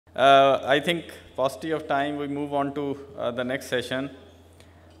I think paucity of time, we move on to the next session.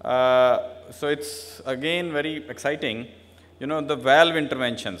 So it's again very exciting, the valve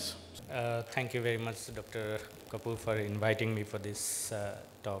interventions. Thank you very much, Dr. Kapoor, for inviting me for this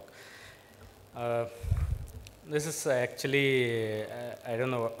talk. Uh, this is actually, I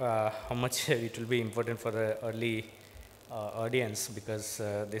don't know how much it will be important for the early audience because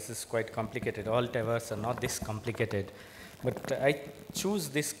this is quite complicated. All towers are not this complicated. But I choose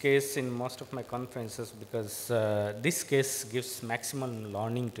this case in most of my conferences because this case gives maximum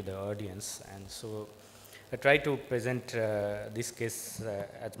learning to the audience. And so I try to present this case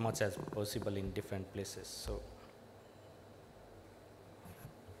as much as possible in different places. So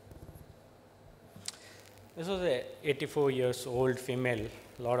this was a 84 years old female,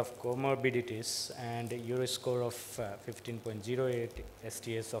 lot of comorbidities, and a Euro score of 15.08,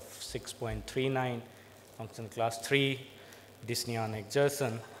 STS of 6.39, function class 3, dyspnea on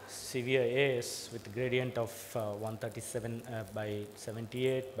exertion, severe AS with gradient of 137 by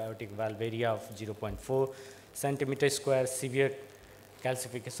 78, biotic valve area of 0.4 centimeter square, severe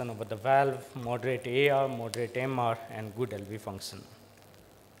calcification over the valve, moderate AR, moderate MR, and good LV function.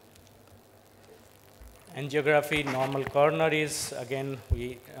 Angiography, normal coronaries. Again,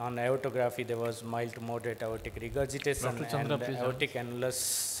 on aortography, there was mild to moderate aortic regurgitation, and aortic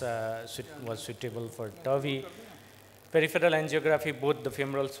annulus was suitable for TAVI. Peripheral angiography, both the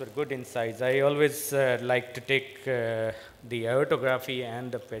femorals were good in size. I always like to take the aortography and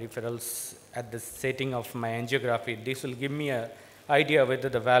the peripherals at the setting of my angiography. This will give me an idea whether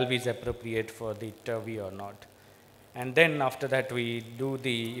the valve is appropriate for the TAVI or not. And then after that, we do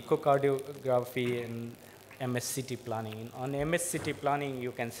the echocardiography and MSCT planning. On MSCT planning,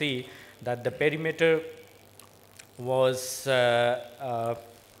 you can see that the perimeter was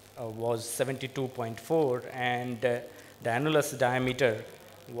 72.4 and the annulus diameter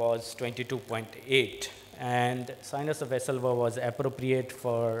was 22.8, and sinus of Veselva was appropriate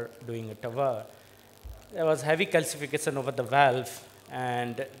for doing a TAVR. There was heavy calcification over the valve,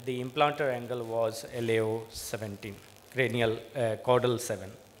 and the implanter angle was LAO 17, cranial caudal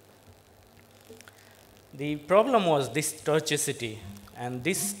 7. The problem was this tortuosity and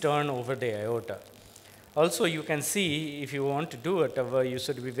this turn over the aorta. Also, you can see if you want to do a TAVR, you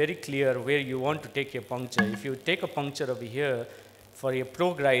should be very clear where you want to take your puncture. If you take a puncture over here for your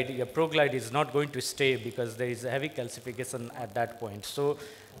proglide is not going to stay because there is a heavy calcification at that point. So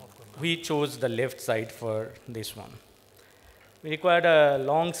we chose the left side for this one. We required a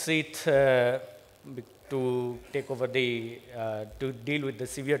long sheath to take over to deal with the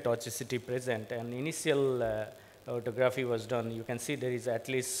severe tortuosity present, and initial aortography was done. You can see there is at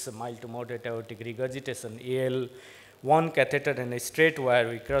least mild to moderate aortic regurgitation, AL1 catheter and a straight wire.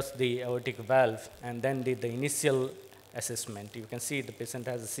 We crossed the aortic valve and then did the initial assessment. You can see the patient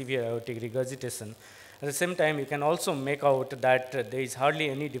has a severe aortic regurgitation. At the same time, you can also make out that there is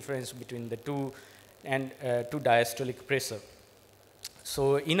hardly any difference between the two diastolic pressure.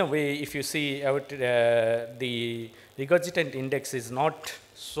 So in a way, if you see the regurgitant index is not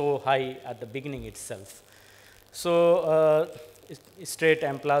so high at the beginning itself. So straight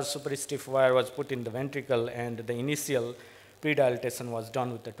amplas super stiff wire was put in the ventricle, and the initial pre-dilatation was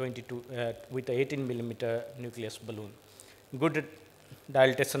done with the 18 millimeter nucleus balloon. Good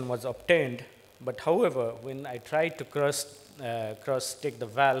dilatation was obtained, but however, when I tried to take the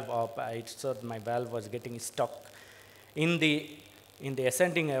valve up, I saw my valve was getting stuck in the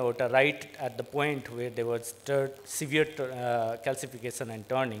ascending aorta, right at the point where there was severe calcification and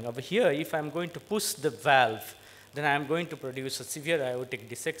turning. Over here, if I'm going to push the valve, then I'm going to produce a severe aortic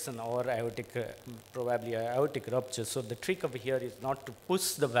dissection or probably aortic rupture. So the trick over here is not to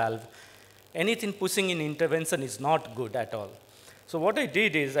push the valve. Anything pushing in intervention is not good at all. So what I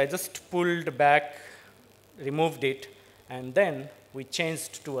did is I just pulled back, removed it, and then we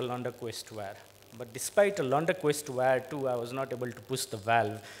changed to a Lunderquist wire. But despite a Lunderquist wire too, I was not able to push the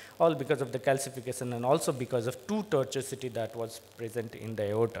valve, all because of the calcification and also because of too tortuosity that was present in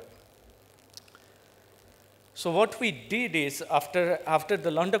the aorta. So what we did is, after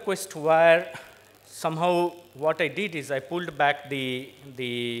the Lunderquist wire, somehow what I did is I pulled back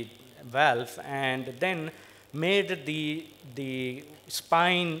the valve and then made the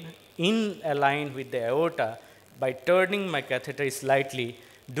spine in line with the aorta by turning my catheter slightly.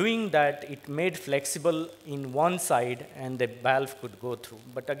 Doing that, it made flexible in one side and the valve could go through.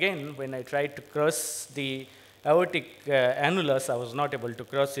 But again, when I tried to cross the aortic annulus, I was not able to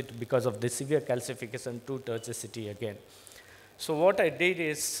cross it because of the severe calcification to tortuosity again. So what I did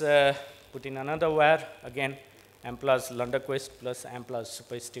is put in another wire, again, amplas Lunderquist plus amplas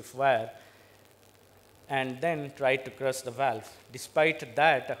super stiff wire, and then tried to crush the valve. Despite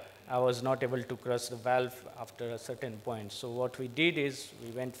that, I was not able to crush the valve after a certain point. So what we did is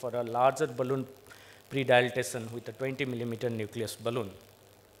we went for a larger balloon pre-dilatation with a 20 millimeter nucleus balloon.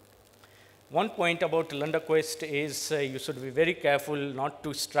 One point about Lundaquist is you should be very careful not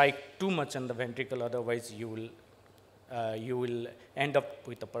to strike too much on the ventricle, otherwise you will end up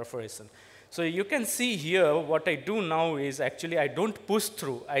with a perforation. So you can see here what I do now is actually I don't push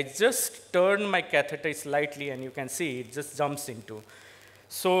through. I just turn my catheter slightly and you can see it just jumps into.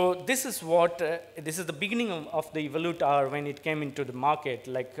 So this is what, this is the beginning of the Evolute R when it came into the market.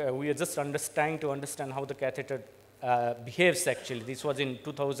 Like we are just trying to understand how the catheter behaves actually. This was in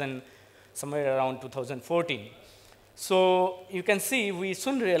 2000, somewhere around 2014. So you can see we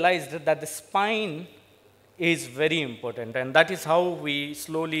soon realized that the spine is very important, and that is how we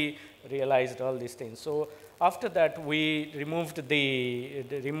slowly realized all these things. So after that, we removed the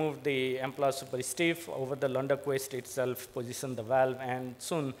Ampla super stiff over the Lundaquist itself, positioned the valve, and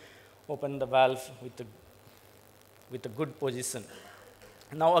soon opened the valve with a good position.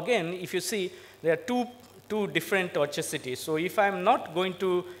 Now again, if you see, there are two different tortuosities. So if I'm not going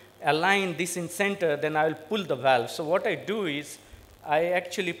to align this in center, then I will pull the valve. So what I do is, I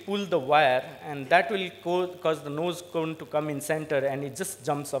actually pull the wire, and that will cause the nose cone to come in center, and it just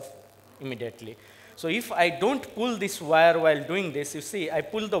jumps off immediately. So if I don't pull this wire while doing this, you see, I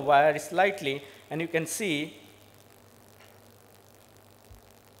pull the wire slightly, and you can see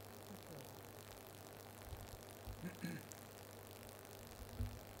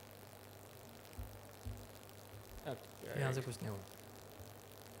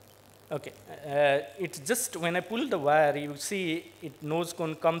okay, it's just when I pull the wire, you see it nose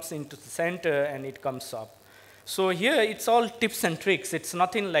cone comes into the center and it comes up. So here it's all tips and tricks. It's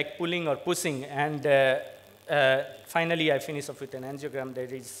nothing like pulling or pushing. And finally, I finish off with an angiogram. There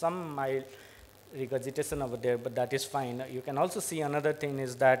is some mild regurgitation over there, but that is fine. You can also see another thing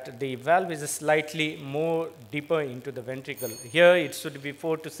is that the valve is slightly more deeper into the ventricle. Here it should be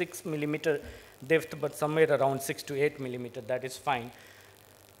 4 to 6 millimeter depth, but somewhere around 6 to 8 millimeter. That is fine.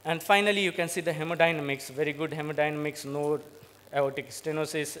 And finally, you can see the hemodynamics, very good hemodynamics, no aortic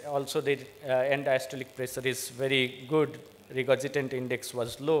stenosis. Also, the end diastolic pressure is very good. Regurgitant index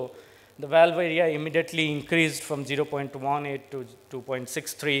was low. The valve area immediately increased from 0.18 to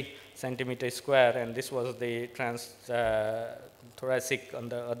 2.63 centimeter square, and this was the thoracic on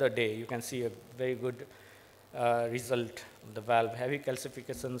the other day. You can see a very good result of the valve. Heavy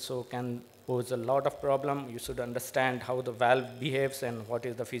calcification so can pose a lot of problem. You should understand how the valve behaves and what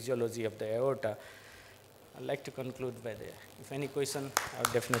is the physiology of the aorta. I'd like to conclude by there. If any question,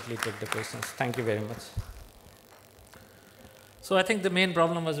 I'll definitely take the questions. Thank you very much. So I think the main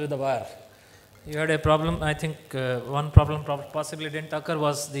problem was with the wire. You had a problem, I think one problem possibly didn't occur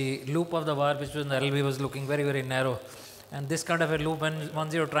was the loop of the wire, which was in the LV was looking very, very narrow. And this kind of a loop, when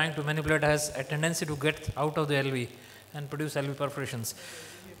once you're trying to manipulate, has a tendency to get out of the LV and produce LV perforations.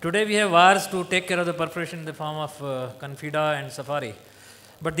 Today we have wires to take care of the perforation in the form of Confida and Safari.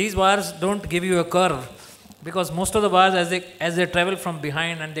 But these wires don't give you a curve, because most of the wires, as they travel from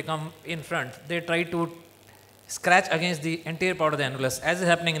behind and they come in front, they try to scratch against the anterior part of the annulus, as is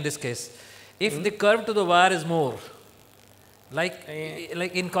happening in this case. If the curve to the wire is more, like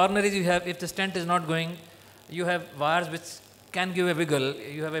in coronaries you have, if the stent is not going, you have wires which can give a wiggle.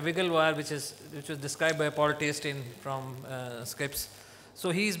 You have a wiggle wire which was described by Paul Tastin from Scripps. So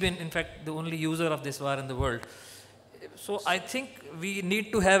he's been, in fact, the only user of this wire in the world. So I think we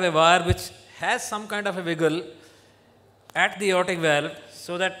need to have a wire which has some kind of a wiggle at the aortic valve,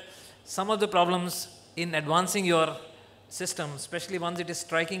 so that some of the problems in advancing your system, especially once it is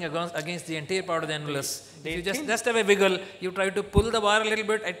striking against the anterior part of the annulus, if you just have a wiggle, you try to pull the wire a little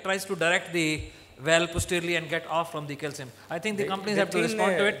bit, it tries to direct the valve posteriorly and get off from the calcium. I think the companies have to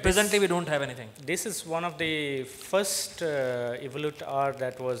respond to it. Presently, we don't have anything. This is one of the first Evolute R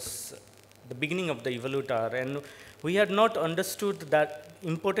that was the beginning of the Evolute R, and we had not understood that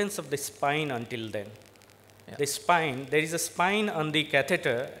importance of the spine until then. Yeah. The spine, there is a spine on the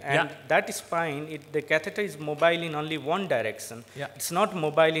catheter, and that spine, the catheter is mobile in only one direction. Yeah. It's not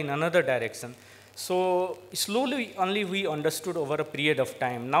mobile in another direction. So slowly only we understood over a period of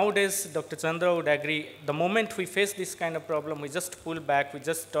time. Nowadays, Dr. Chandra would agree, the moment we face this kind of problem, we just pull back, we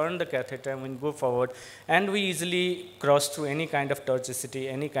just turn the catheter and we go forward, and we easily cross through any kind of tortuosity,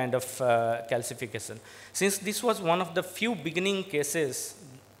 any kind of calcification. Since this was one of the few beginning cases,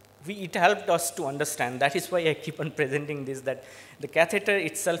 it helped us to understand. That is why I keep on presenting this, that the catheter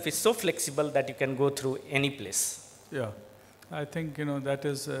itself is so flexible that you can go through any place. Yeah, I think that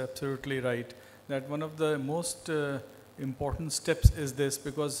is absolutely right. That one of the most important steps is this,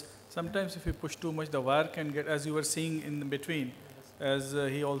 because sometimes if you push too much, the wire can get, as you were seeing in between, as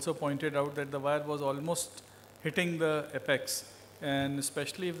he also pointed out that the wire was almost hitting the apex. And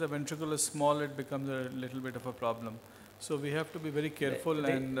especially if the ventricle is small, it becomes a little bit of a problem. So we have to be very careful,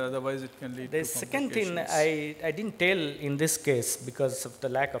 and otherwise it can lead to The second thing complications. I didn't tell in this case because of the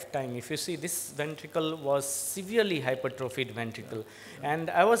lack of time. If you see, this ventricle was severely hypertrophied ventricle,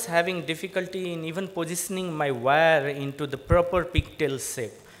 and I was having difficulty in even positioning my wire into the proper pigtail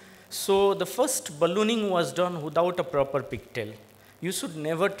shape. So the first ballooning was done without a proper pigtail. You should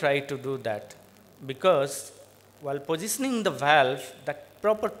never try to do that, because while positioning the valve, the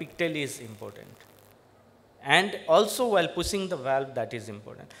proper pigtail is important. And also while pushing the valve, that is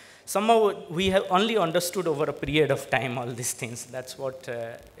important. Somehow we have only understood over a period of time all these things. That's what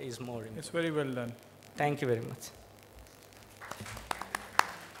is more important. It's very well done. Thank you very much.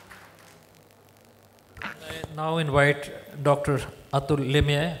 I now invite Dr. Atul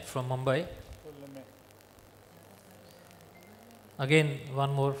Limye from Mumbai. Again,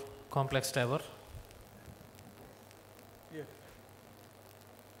 one more complex tower.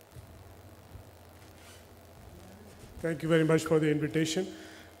 Thank you very much for the invitation.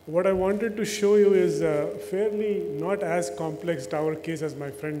 What I wanted to show you is a fairly not as complex tower case as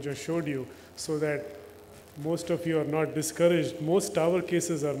my friend just showed you, so that most of you are not discouraged. Most tower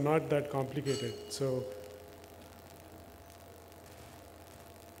cases are not that complicated. So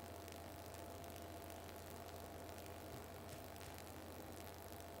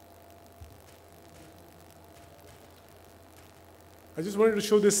I just wanted to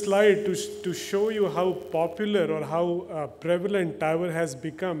show this slide to show you how popular or how prevalent tower has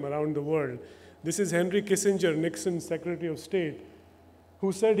become around the world. This is Henry Kissinger, Nixon's Secretary of State,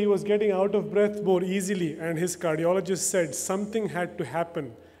 who said he was getting out of breath more easily, and his cardiologist said something had to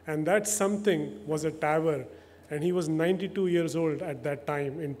happen, and that something was a tower, and he was 92 years old at that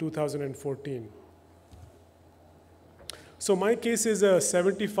time in 2014. So my case is a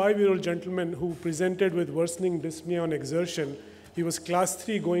 75-year-old gentleman who presented with worsening dyspnea on exertion. He was class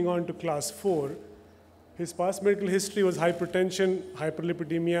 3 going on to class 4. His past medical history was hypertension,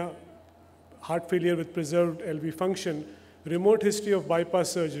 hyperlipidemia, heart failure with preserved LV function, remote history of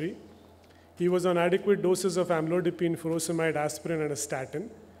bypass surgery. He was on adequate doses of amlodipine, furosemide, aspirin, and a statin.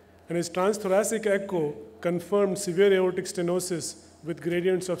 And his transthoracic echo confirmed severe aortic stenosis with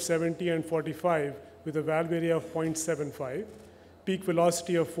gradients of 70 and 45 with a valve area of 0.75, peak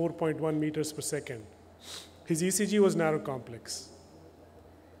velocity of 4.1 meters per second. His ECG was narrow complex.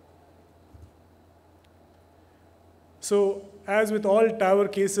 So, as with all tower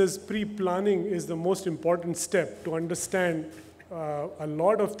cases, pre-planning is the most important step to understand a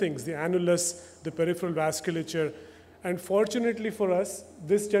lot of things, the annulus, the peripheral vasculature. And fortunately for us,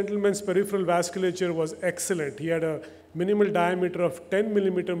 this gentleman's peripheral vasculature was excellent. He had a minimal diameter of 10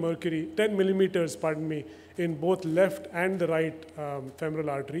 millimeters, in both left and the right femoral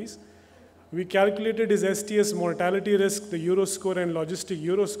arteries. We calculated his STS mortality risk, the Euroscore and logistic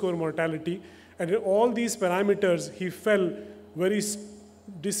Euroscore mortality, and in all these parameters, he fell very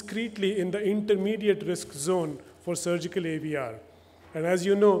discreetly in the intermediate risk zone for surgical AVR. And as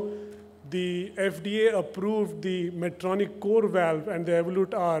you know, the FDA approved the Medtronic core valve and the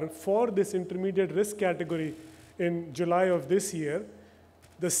Evolut R for this intermediate risk category in July of this year.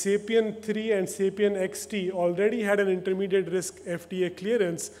 The Sapien 3 and Sapien XT already had an intermediate risk FDA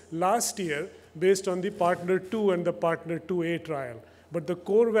clearance last year based on the Partner 2 and the Partner 2A trial. But the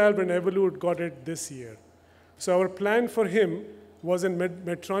core valve and Evolut got it this year. So our plan for him was a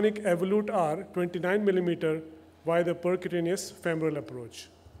Medtronic Evolut R, 29 millimeter, via the percutaneous femoral approach.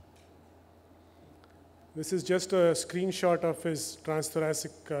 This is just a screenshot of his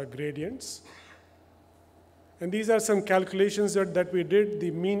transthoracic gradients. And these are some calculations that we did.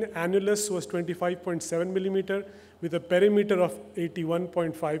 The mean annulus was 25.7 millimeter with a perimeter of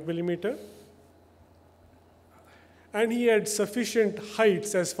 81.5 millimeter. And he had sufficient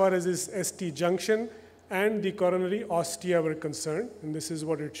heights as far as his ST junction and the coronary ostia were concerned. And this is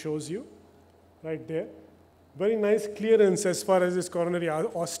what it shows you right there. Very nice clearance as far as his coronary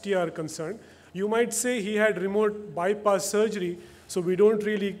ostia are concerned. You might say he had remote bypass surgery, so we don't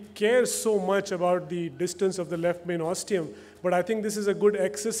really care so much about the distance of the left main ostium, but I think this is a good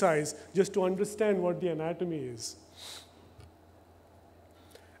exercise just to understand what the anatomy is.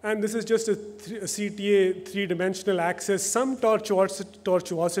 And this is just a CTA three-dimensional axis, some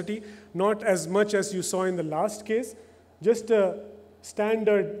tortuosity, not as much as you saw in the last case, just a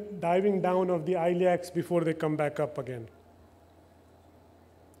standard diving down of the iliacs before they come back up again.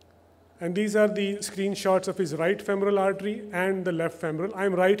 And these are the screenshots of his right femoral artery and the left femoral.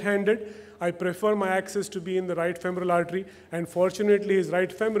 I'm right-handed. I prefer my access to be in the right femoral artery, and fortunately his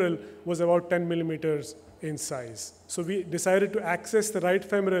right femoral was about 10 millimeters in size. So we decided to access the right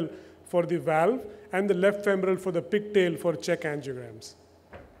femoral for the valve and the left femoral for the pigtail for check angiograms.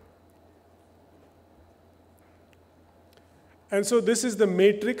 And so this is the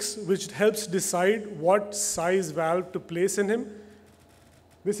matrix which helps decide what size valve to place in him.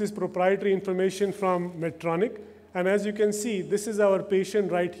 This is proprietary information from Medtronic. And as you can see, this is our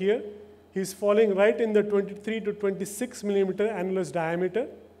patient right here. He's falling right in the 23 to 26 millimeter annulus diameter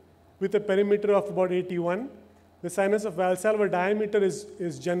with a perimeter of about 81. The sinus of Valsalva diameter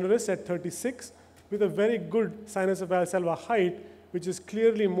is generous at 36 with a very good sinus of Valsalva height, which is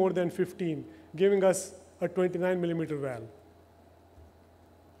clearly more than 15, giving us a 29 millimeter valve.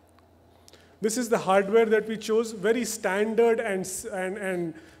 This is the hardware that we chose, very standard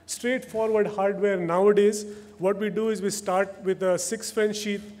and straightforward hardware nowadays. What we do is we start with a 6 French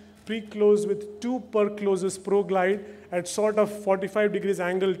sheath pre-closed with 2 per-closes ProGlide at sort of 45 degrees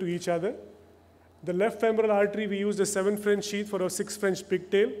angle to each other. The left femoral artery, we used a 7 French sheath for a 6 French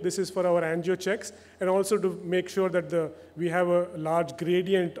pigtail. This is for our angio checks, and also to make sure that we have a large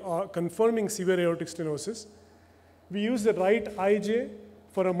gradient confirming severe aortic stenosis. We used the right IJ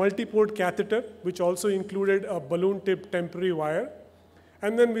for a multi-port catheter, which also included a balloon-tipped temporary wire.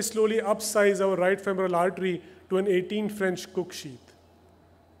 And then we slowly upsize our right femoral artery to an 18 French Cook sheath.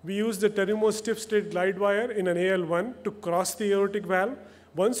 We used the Terumo stiff-straight glide wire in an AL1 to cross the aortic valve.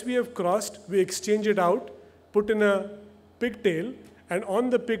 Once we have crossed, we exchange it out, put in a pigtail, and on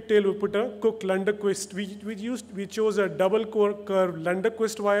the pigtail we put a Cook Lunderquist. We chose a double curve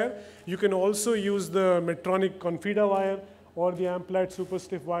Lunderquist wire. You can also use the Medtronic Confida wire or the Amplite super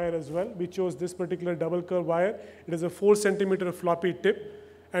stiff wire as well. We chose this particular double curve wire. It is a 4 centimeter floppy tip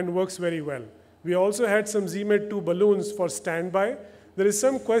and works very well. We also had some ZMed 2 balloons for standby. There is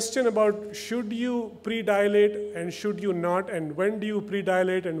some question about should you pre-dilate and should you not, and when do you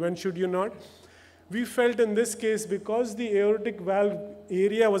pre-dilate and when should you not. We felt in this case, because the aortic valve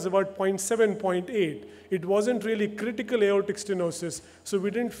area was about 0.7, 0.8, it wasn't really critical aortic stenosis, so we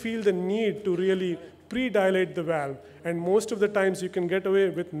didn't feel the need to really pre-dilate the valve, and most of the times you can get away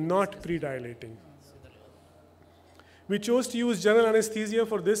with not pre-dilating. We chose to use general anesthesia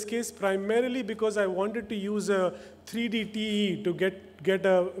for this case primarily because I wanted to use a 3D TE to get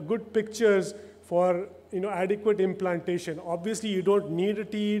good pictures for adequate implantation. Obviously, you don't need a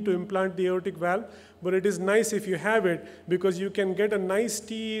TE to implant the aortic valve, but it is nice if you have it because you can get a nice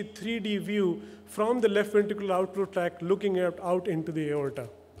TE 3D view from the left ventricular outflow tract looking out into the aorta.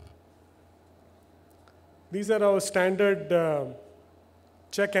 These are our standard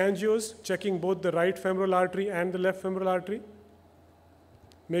check angios, checking both the right femoral artery and the left femoral artery,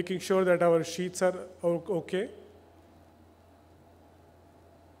 making sure that our sheaths are okay.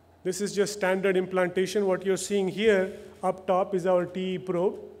 This is just standard implantation. What you're seeing here up top is our TE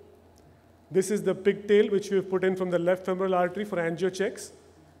probe. This is the pigtail which we've put in from the left femoral artery for angio checks.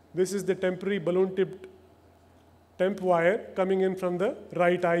 This is the temporary balloon-tipped temp wire coming in from the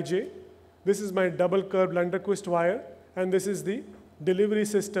right IJ. This is my double curved Lunderquist wire, and this is the delivery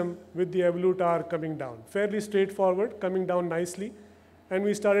system with the Evolut R coming down. Fairly straightforward, coming down nicely. And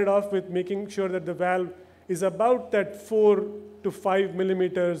we started off with making sure that the valve is about that 4 to 5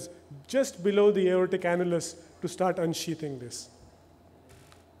 millimeters just below the aortic annulus to start unsheathing this.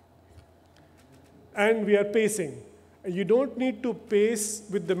 And we are pacing. You don't need to pace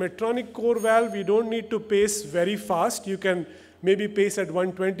with the Medtronic core valve. You don't need to pace very fast. You can maybe pace at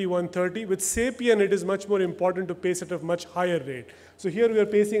 120, 130. With Sapien, it is much more important to pace at a much higher rate. So here we are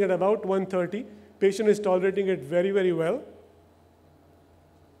pacing at about 130. Patient is tolerating it very, very well.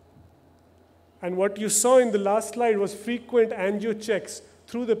 And what you saw in the last slide was frequent angio checks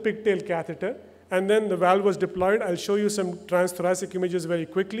through the pigtail catheter. And then the valve was deployed. I'll show you some transthoracic images very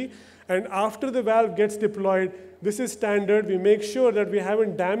quickly. And after the valve gets deployed, this is standard. We make sure that we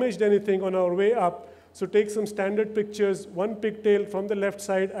haven't damaged anything on our way up. So take some standard pictures, one pigtail from the left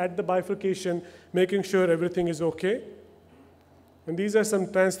side at the bifurcation, making sure everything is okay. And these are some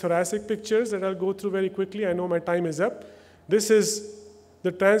transthoracic pictures that I'll go through very quickly. I know my time is up. This is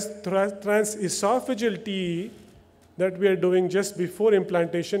the transesophageal TE that we are doing just before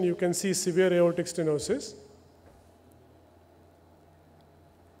implantation. You can see severe aortic stenosis.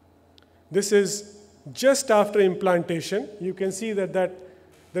 This is just after implantation. You can see that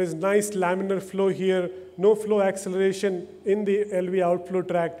there's nice laminar flow here, no flow acceleration in the LV outflow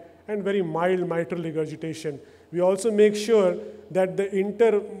tract, and very mild mitral regurgitation. We also make sure that the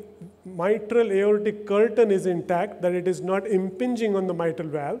intermitral aortic curtain is intact, that it is not impinging on the mitral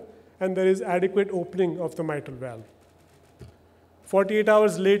valve, and there is adequate opening of the mitral valve. 48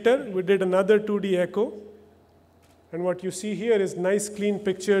 hours later, we did another 2D echo. And what you see here is nice, clean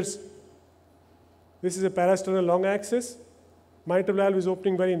pictures. This is a parasternal long axis. Mitral valve is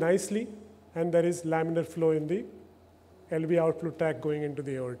opening very nicely, and there is laminar flow in the LV outflow tract going into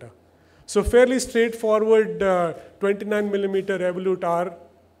the aorta. So fairly straightforward 29 millimeter Revolut R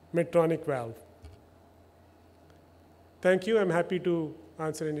Medtronic valve. Thank you. I'm happy to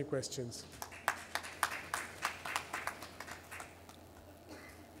answer any questions.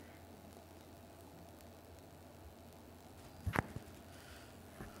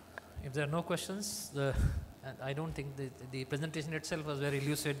 If there are no questions, I don't think the presentation itself was very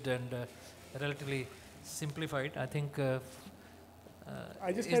lucid and relatively simplified. I think.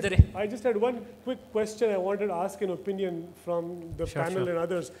 I just had one quick question I wanted to ask an opinion from the panel and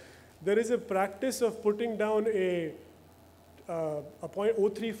others. There is a practice of putting down a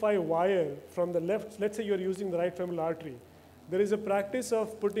 0.035 wire from the left. Let's say you're using the right femoral artery. There is a practice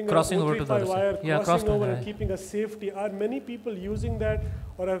of putting a 0.035 wire, crossing over and keeping a safety. Are many people using that,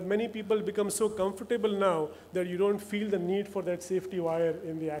 or have many people become so comfortable now that you don't feel the need for that safety wire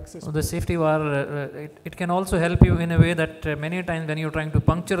in the access? The safety wire, it can also help you in a way that many times when you're trying to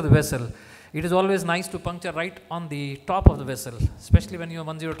puncture the vessel, it is always nice to puncture right on the top of the vessel, especially when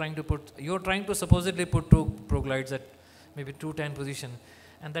you're trying to supposedly put two proglides at maybe 210 position,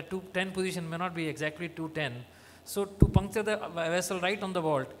 and that 210 position may not be exactly 210. So to puncture the vessel right on the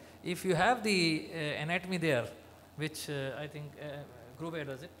vault, if you have the anatomy there, which I think Grube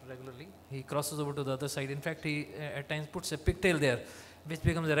does it regularly, he crosses over to the other side. In fact, he at times puts a pigtail there, which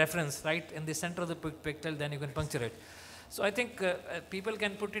becomes a reference right in the center of the pigtail, then you can puncture it. So I think people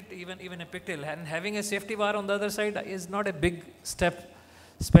can put it even a pigtail, and having a safety bar on the other side is not a big step,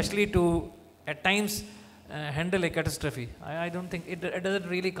 especially to at times handle a catastrophe. I don't think it doesn't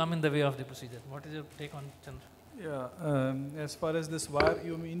really come in the way of the procedure. What is your take on Chandra? Yeah, as far as this wire,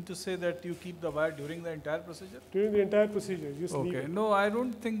 you mean to say that you keep the wire during the entire procedure? During the entire procedure, just leave it. No, I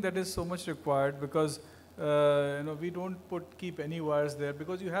don't think that is so much required, because we don't keep any wires there,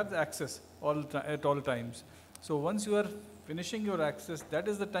 because you have the access at all times. So once you are finishing your access, that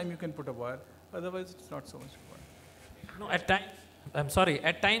is the time you can put a wire. Otherwise, it's not so much required. No, at times, I'm sorry,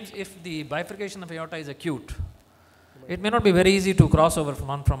 at times if the bifurcation of aorta is acute, it may not be very easy to cross over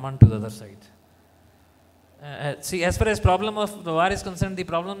from one to the other side. See, as far as problem of the wire is concerned, the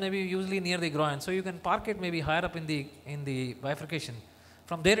problem may be usually near the groin. So you can park it maybe higher up in the bifurcation.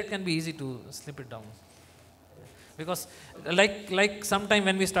 From there it can be easy to slip it down. Because like sometime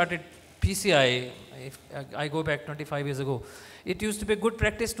when we started PCI, if I go back 25 years ago, it used to be a good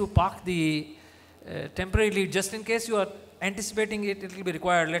practice to park the temporary lead just in case you are anticipating it will be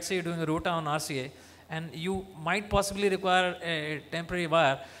required. Let's say you're doing a rota on RCA, and you might possibly require a temporary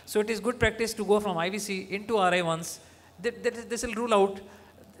wire. So it is good practice to go from IVC into RA once. This will rule out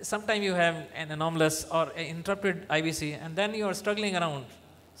sometime you have an anomalous or an interrupted IVC, and then you are struggling around.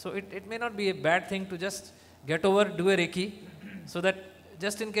 So it may not be a bad thing to just get over, do a Reiki, so that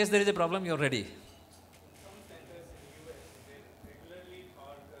just in case there is a problem, you're ready.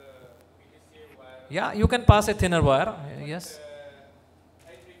 Yeah, you can pass a thinner wire, yes.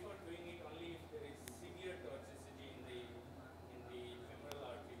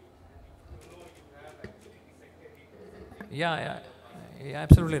 Yeah,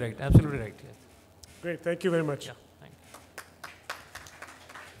 absolutely right. Absolutely right. Yes. Great. Thank you very much. Yeah, thank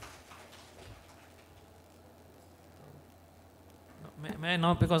you. May I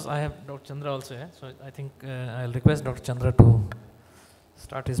now, because I have Dr. Chandra also here, so I think I'll request Dr. Chandra to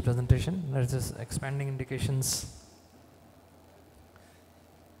start his presentation. That is expanding indications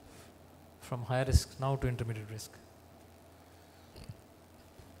from high risk now to intermediate risk.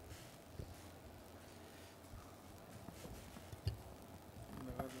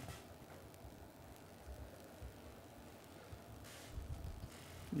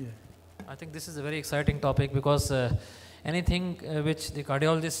 Yeah. I think this is a very exciting topic, because anything which the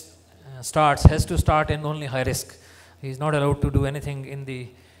cardiologist starts has to start in only high risk. He is not allowed to do anything in the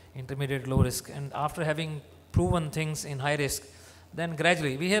intermediate low risk. And after having proven things in high risk, then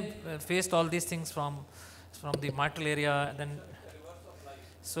gradually we have faced all these things from the mitral area. Then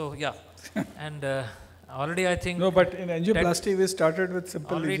so yeah, and already I think but in angioplasty we started with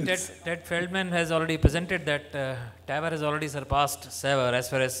simple lesions. Ted Feldman has already presented that TAVR has already surpassed SAVR as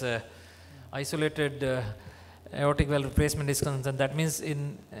far as isolated aortic valve replacement is concerned. That means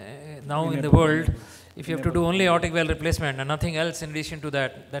now in the world, if you have to do only aortic valve replacement and nothing else in addition to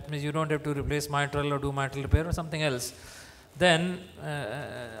that, that means you don't have to replace mitral or do mitral repair or something else, then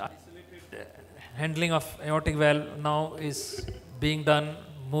isolated handling of aortic valve now is being done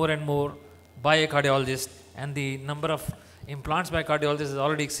more and more by a cardiologist, and the number of implants by cardiologists has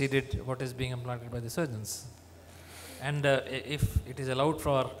already exceeded what is being implanted by the surgeons. And if it is allowed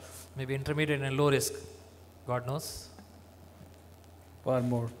for maybe intermediate and low risk, God knows. Far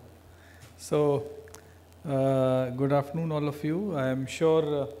more. So, good afternoon, all of you. I am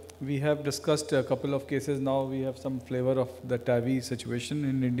sure we have discussed a couple of cases now. We have some flavor of the TAVI situation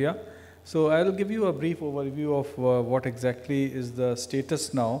in India. So, I will give you a brief overview of what exactly is the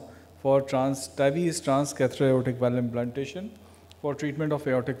status now for TAVI is transcatheter aortic valve implantation for treatment of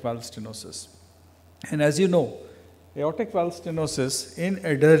aortic valve stenosis. And as you know, aortic valve stenosis in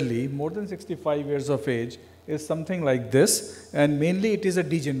elderly more than 65 years of age is something like this, and mainly it is a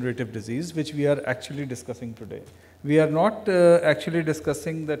degenerative disease which we are actually discussing today. We are not actually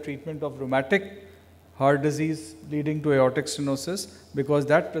discussing the treatment of rheumatic heart disease leading to aortic stenosis, because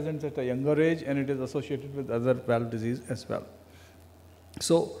that presents at a younger age and it is associated with other valve disease as well.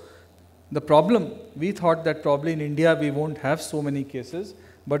 So the problem, we thought that probably in India we won't have so many cases,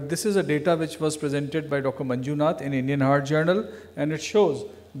 but this is a data which was presented by Dr. Manjunath in Indian Heart Journal, and it shows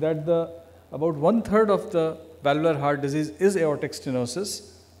that about 1/3 of the valvular heart disease is aortic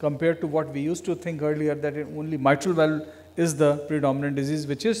stenosis, compared to what we used to think earlier that only mitral valve is the predominant disease,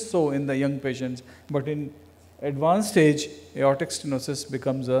 which is so in the young patients, but in advanced stage aortic stenosis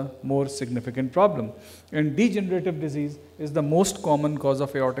becomes a more significant problem. And degenerative disease is the most common cause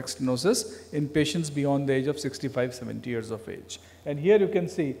of aortic stenosis in patients beyond the age of 65-70 years of age. And here you can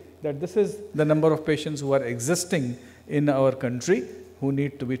see that this is the number of patients who are existing in our country who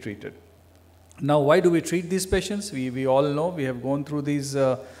need to be treated. Now, why do we treat these patients? We all know, we have gone through these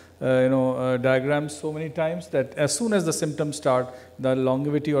diagrams so many times, that as soon as the symptoms start, the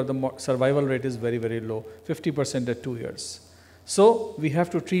longevity or the survival rate is very, very low, 50% at 2 years. So we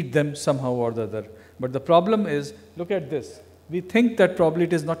have to treat them somehow or the other. But the problem is, look at this. We think that probably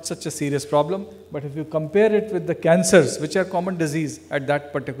it is not such a serious problem, but if you compare it with the cancers, which are common disease at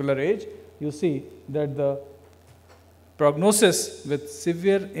that particular age, you see that the prognosis with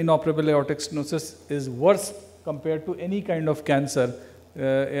severe inoperable aortic stenosis is worse compared to any kind of cancer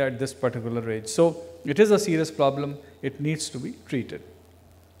at this particular age. So it is a serious problem, it needs to be treated.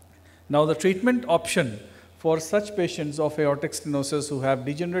 Now the treatment option for such patients of aortic stenosis who have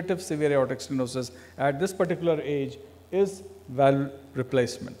degenerative severe aortic stenosis at this particular age is valve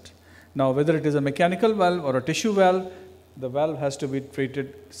replacement. Now whether it is a mechanical valve or a tissue valve, the valve has to be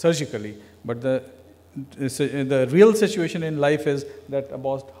treated surgically, but the real situation in life is that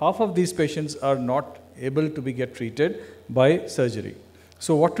about half of these patients are not able to get treated by surgery.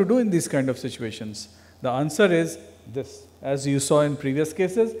 So what to do in these kind of situations? The answer is this. As you saw in previous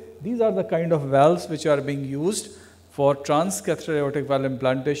cases, these are the kind of valves which are being used for transcatheter aortic valve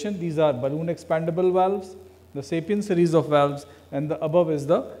implantation. These are balloon expandable valves, the Sapien series of valves, and the above is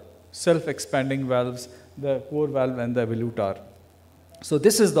the self-expanding valves, the core valve and the evolutar. So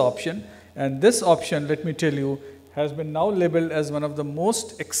this is the option. And this option, let me tell you, has been now labeled as one of the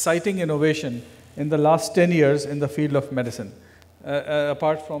most exciting innovation in the last 10 years in the field of medicine,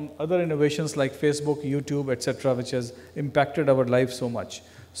 apart from other innovations like Facebook, YouTube, etc., which has impacted our lives so much.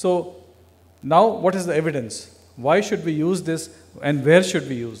 So now what is the evidence? Why should we use this and where should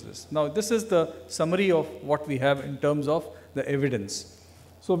we use this? Now this is the summary of what we have in terms of the evidence.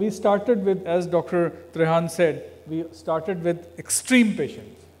 So we started with, as Dr. Trehan said, we started with extreme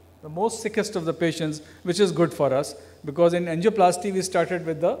patients, the most sickest of the patients, which is good for us, because in angioplasty we started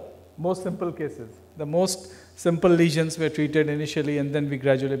with the most simple cases. The most simple lesions were treated initially and then we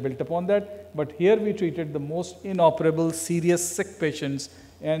gradually built upon that. But here we treated the most inoperable, serious, sick patients,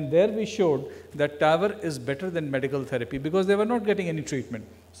 and there we showed that TAVR is better than medical therapy because they were not getting any treatment.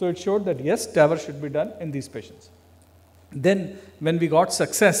 So it showed that yes, TAVR should be done in these patients. Then when we got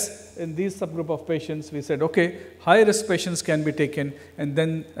success in these subgroup of patients, we said, okay, high risk patients can be taken, and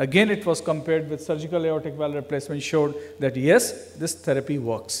then again it was compared with surgical aortic valve replacement, showed that yes, this therapy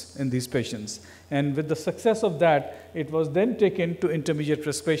works in these patients. And with the success of that, it was then taken to intermediate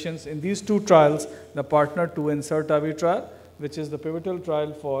risk patients. In these two trials, the Partner 2 and SIR-TAVI trial, which is the pivotal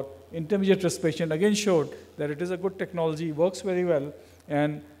trial for intermediate risk patient, again showed that it is a good technology, works very well.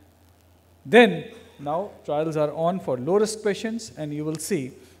 And then now trials are on for low risk patients, and you will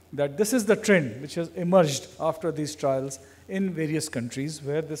see that this is the trend which has emerged after these trials in various countries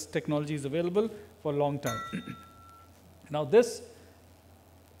where this technology is available for a long time. Now this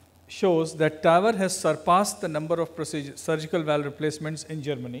shows that TAVR has surpassed the number of surgical valve replacements in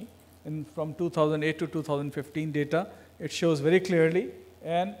Germany from 2008 to 2015 data. It shows very clearly,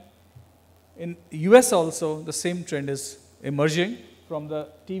 and in US also the same trend is emerging from the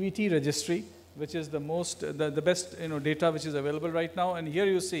TVT registry. which is the best data which is available right now. And here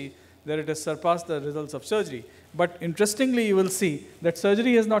you see that it has surpassed the results of surgery. But interestingly, you will see that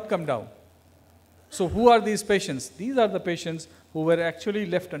surgery has not come down. So who are these patients? These are the patients who were actually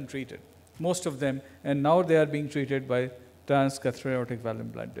left untreated, most of them, and now they are being treated by transcatheter aortic valve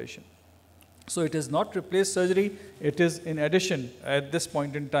implantation. So it has not replaced surgery, it is in addition at this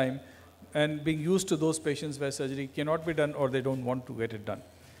point in time, and being used to those patients where surgery cannot be done or they don't want to get it done.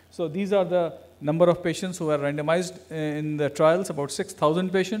 So these are the number of patients who are randomized in the trials, about 6,000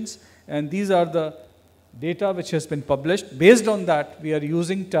 patients, and these are the data which has been published. Based on that, we are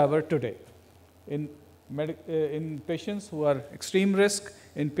using TAVR today in patients who are extreme risk,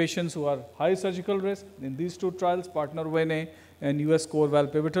 in patients who are high surgical risk, in these two trials, Partner 1A and US core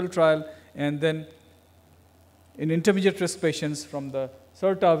valve pivotal trial, and then in intermediate risk patients from the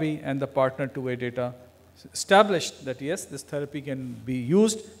CERT-AVI and the Partner 2A data established that yes, this therapy can be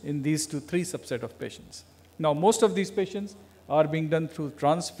used in these three subset of patients. Now, most of these patients are being done through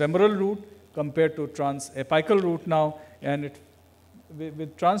transfemoral route compared to transapical route now, and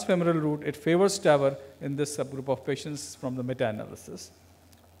with transfemoral route, it favors TAVR in this subgroup of patients from the meta-analysis.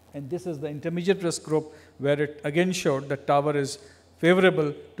 And this is the intermediate risk group where it again showed that TAVR is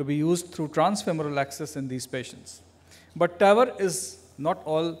favorable to be used through transfemoral access in these patients. But TAVR is not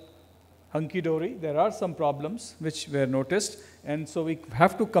all hunky-dory. There are some problems which were noticed, and so we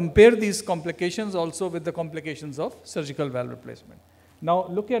have to compare these complications also with the complications of surgical valve replacement. Now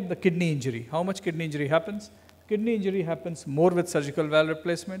look at the kidney injury. How much kidney injury happens? Kidney injury happens more with surgical valve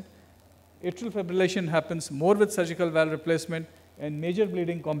replacement. Atrial fibrillation happens more with surgical valve replacement, and major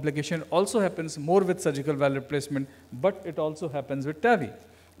bleeding complication also happens more with surgical valve replacement, but it also happens with TAVI.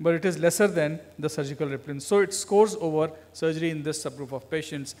 But it is lesser than the surgical replacement. So it scores over surgery in this subgroup of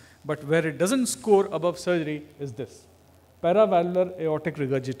patients, but where it doesn't score above surgery is this. Paravalvular aortic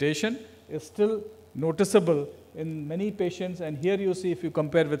regurgitation is still noticeable in many patients, and here you see if you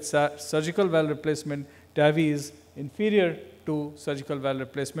compare with surgical valve replacement, TAVI is inferior to surgical valve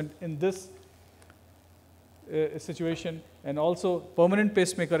replacement in this situation, and also permanent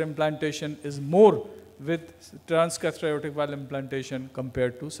pacemaker implantation is more with transcatheter aortic valve implantation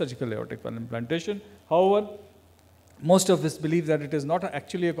compared to surgical aortic valve implantation. However, most of us believe that it is not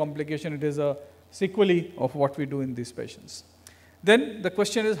actually a complication, it is a sequelae of what we do in these patients. Then the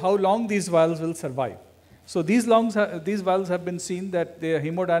question is how long these valves will survive. So these valves have been seen that their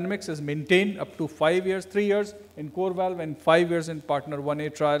hemodynamics is maintained up to 5 years, 3 years in core valve and 5 years in Partner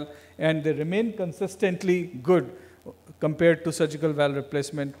 1A trial, and they remain consistently good compared to surgical valve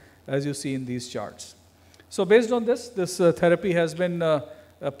replacement as you see in these charts. So based on this therapy has been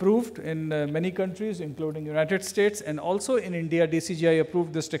approved in many countries, including United States, and also in India. DCGI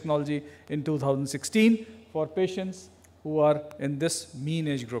approved this technology in 2016 for patients who are in this mean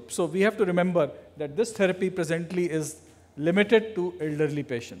age group. So we have to remember that this therapy presently is limited to elderly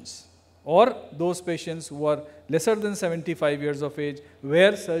patients or those patients who are lesser than 75 years of age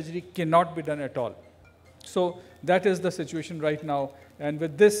where surgery cannot be done at all. So that is the situation right now, and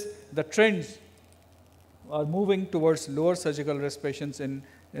with this the trends are moving towards lower surgical risk patients in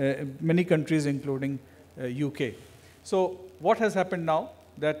many countries, including UK. So what has happened now?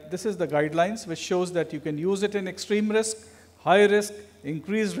 That this is the guidelines which shows that you can use it in extreme risk, high risk,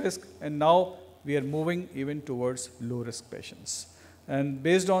 increased risk, and now we are moving even towards low risk patients. And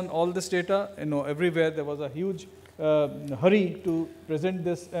based on all this data, everywhere there was a huge hurry to present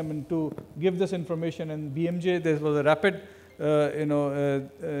this, to give this information. And BMJ, there was a rapid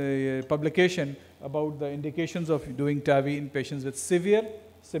publication about the indications of doing TAVI in patients with severe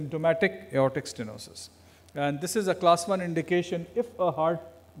symptomatic aortic stenosis. And this is a class 1 indication if a heart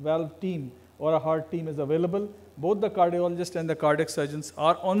valve team or a heart team is available. Both the cardiologist and the cardiac surgeons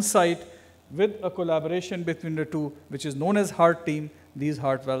are on site with a collaboration between the two, which is known as heart team. These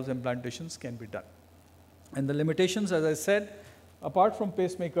heart valve implantations can be done. And the limitations, as I said, apart from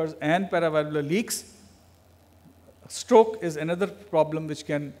pacemakers and paravalvular leaks, stroke is another problem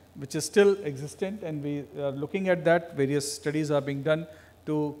which is still existent, and we are looking at that. Various studies are being done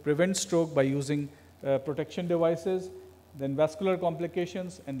to prevent stroke by using protection devices. Then vascular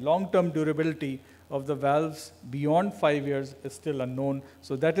complications and long-term durability of the valves beyond 5 years is still unknown.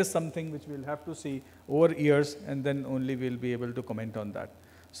 So that is something which we'll have to see over years, and then only we'll be able to comment on that.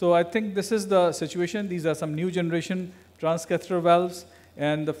 So I think this is the situation. These are some new generation transcatheter valves,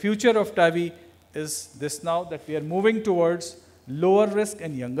 and the future of TAVI is this now, that we are moving towards lower risk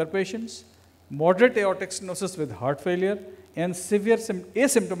and younger patients, moderate aortic stenosis with heart failure, and severe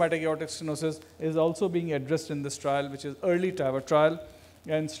asymptomatic aortic stenosis is also being addressed in this trial, which is early TAVR trial,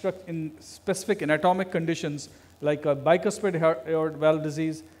 and struck in specific anatomic conditions like a bicuspid aortic valve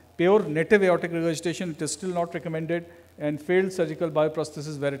disease, pure native aortic regurgitation, it is still not recommended, and failed surgical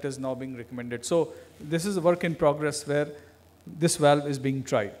bioprosthesis where it is now being recommended. So this is a work in progress where this valve is being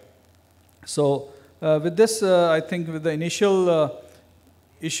tried. So with this, I think with the initial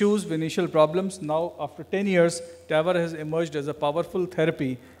issues, with initial problems, now after 10 years, TAVR has emerged as a powerful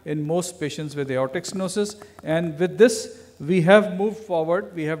therapy in most patients with aortic stenosis. And with this, we have moved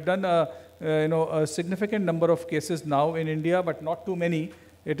forward. We have done a significant number of cases now in India, but not too many.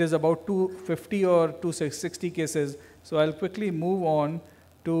 It is about 250 or 260 cases. So I'll quickly move on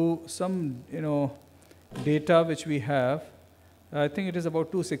to some data which we have. I think it is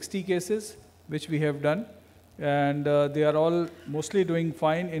about 260 cases which we have done, and they are all mostly doing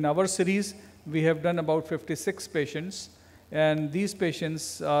fine. In our series, we have done about 56 patients, and these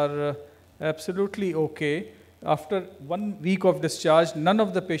patients are absolutely okay. After 1 week of discharge, none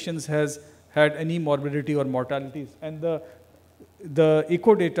of the patients has had any morbidity or mortalities, and the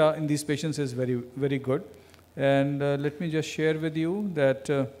echo data in these patients is very, very good. And let me just share with you that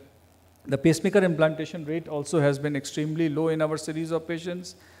the pacemaker implantation rate also has been extremely low in our series of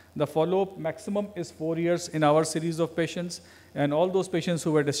patients. The follow-up maximum is 4 years in our series of patients, and all those patients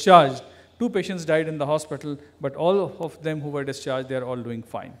who were discharged, 2 patients died in the hospital, but all of them who were discharged, they are all doing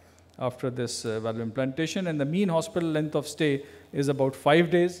fine after this valve implantation. And the mean hospital length of stay is about 5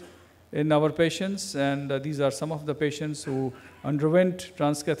 days in our patients, and these are some of the patients who underwent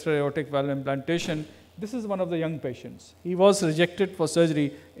transcatheter aortic valve implantation. This is one of the young patients. He was rejected for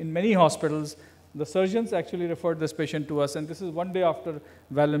surgery in many hospitals. The surgeons actually referred this patient to us, and this is 1 day after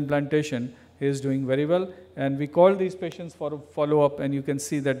valve implantation. He is doing very well, and we called these patients for a follow-up, and you can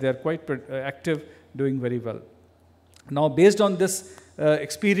see that they are quite active, doing very well. Now, based on this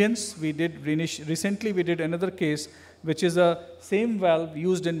experience, recently we did another case, which is a same valve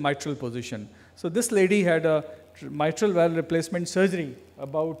used in mitral position. So this lady had a mitral valve replacement surgery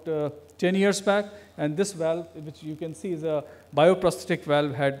about 10 years back, and this valve, which you can see is a bioprosthetic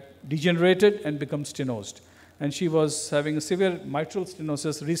valve, had degenerated and become stenosed. And she was having a severe mitral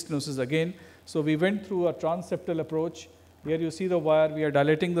stenosis, restenosis again. So we went through a transseptal approach. Here you see the wire, we are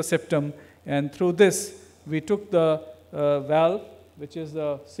dilating the septum, and through this, we took the valve, which is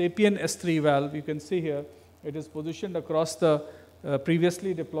the Sapien S3 valve. You can see here, it is positioned across the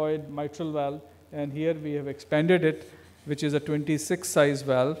previously deployed mitral valve, and here we have expanded it, which is a 26 size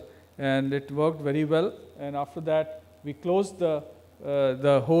valve, and it worked very well. And after that, we closed the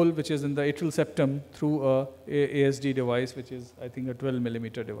hole which is in the atrial septum through a ASD device, which is, I think, a 12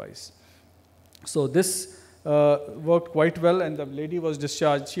 millimeter device. So this worked quite well, and the lady was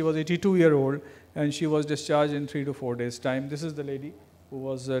discharged. She was 82-year-old, and she was discharged in 3 to 4 days' time. This is the lady who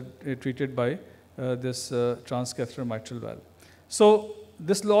was treated by this transcatheter mitral valve. So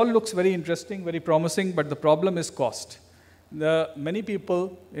this all looks very interesting, very promising, but the problem is cost. Many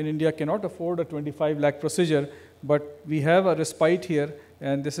people in India cannot afford a 25 lakh procedure, but we have a respite here,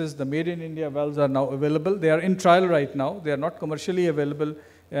 and this is the Made in India valves are now available. They are in trial right now. They are not commercially available,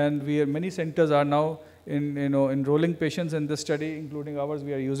 and many centers are now enrolling patients in this study, including ours.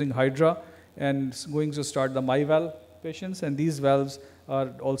 We are using Hydra and going to start the MyValve patients, and these valves are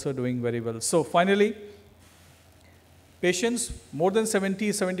also doing very well. So finally, patients more than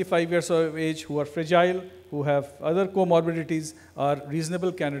 70, 75 years of age who are fragile, who have other comorbidities, are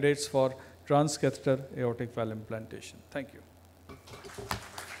reasonable candidates for transcatheter aortic valve implantation. Thank you.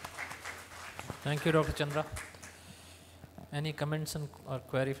 Thank you, Dr. Chandra. Any comments or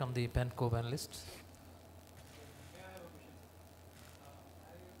query from the PEN co-panelists?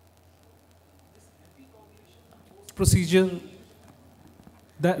 Procedure,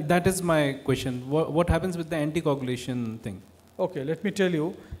 that is my question. What happens with the anticoagulation thing? Okay, let me tell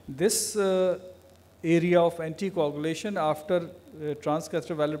you, this area of anticoagulation after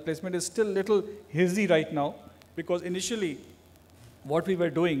transcatheter valve replacement is still little hazy right now, because initially what we were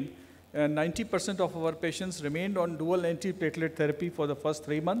doing, 90% of our patients remained on dual antiplatelet therapy for the first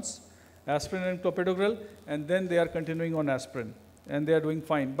 3 months, aspirin and clopidogrel, and then they are continuing on aspirin, and they are doing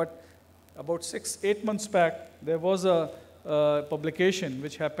fine. But about 6-8 months back, there was a publication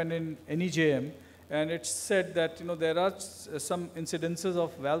which happened in NEJM, and it said that there are some incidences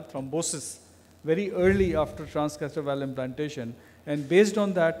of valve thrombosis very early after transcatheter valve implantation, and based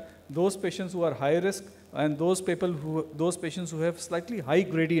on that, those patients who are high risk and those patients who have slightly high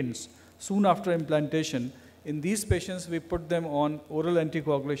gradients soon after implantation, in these patients we put them on oral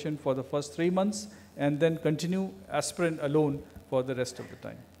anticoagulation for the first 3 months and then continue aspirin alone for the rest of the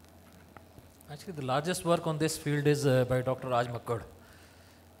time. Actually, the largest work on this field is by Dr. Raj Makkad.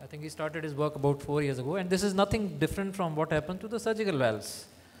 I think he started his work about 4 years ago, and this is nothing different from what happened to the surgical valves.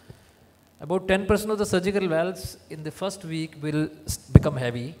 About 10% of the surgical valves in the first week will become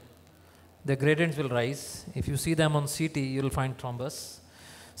heavy, the gradients will rise. If you see them on CT, you will find thrombus.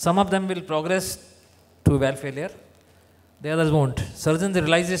 Some of them will progress to valve failure, the others won't. Surgeons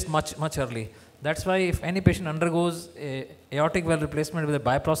realize this much early. That's why if any patient undergoes a aortic valve replacement with a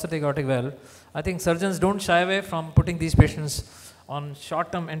biprosthetic aortic valve, I think surgeons don't shy away from putting these patients on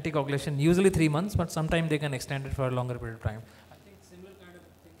short-term anticoagulation, usually 3 months, but sometimes they can extend it for a longer period of time. I think similar kind of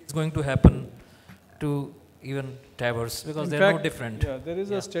thing is going to happen to even TAVRs because they are no different. Yeah, there is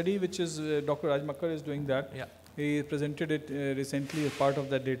a study which is Dr. Raj Makkar is doing that. Yeah. He presented it recently as part of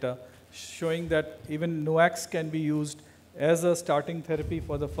that data, showing that even NOACs can be used as a starting therapy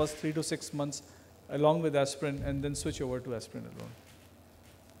for the first 3 to 6 months along with aspirin, and then switch over to aspirin alone.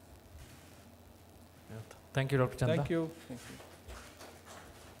 Thank you, Dr. Chanda. Thank you.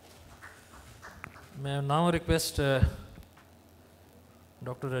 May I now request Dr.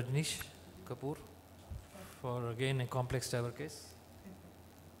 Rajneesh Kapoor for again a complex TAVR case.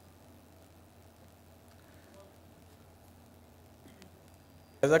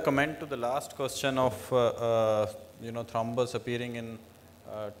 As a comment to the last question of thrombus appearing in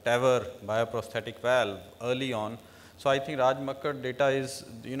TAVR bioprosthetic valve early on. So I think Raj Makkar data is,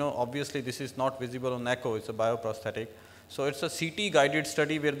 obviously this is not visible on echo, it's a bioprosthetic. So it's a CT guided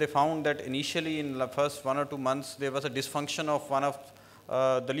study where they found that initially in the first 1 or 2 months there was a dysfunction of one of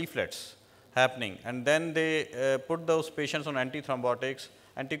the leaflets happening, and then they put those patients on antithrombotics,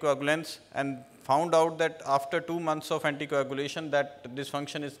 anticoagulants, and found out that after 2 months of anticoagulation that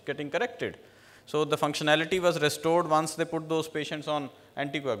dysfunction is getting corrected. So the functionality was restored once they put those patients on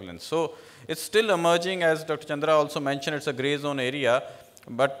anticoagulants. So it's still emerging, as Dr. Chandra also mentioned, it's a gray zone area,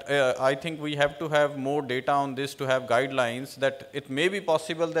 but I think we have to have more data on this to have guidelines that it may be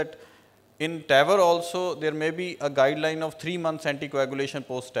possible that in TAVR also there may be a guideline of 3 months anticoagulation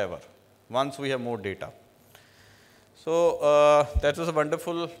post TAVR once we have more data. So that was a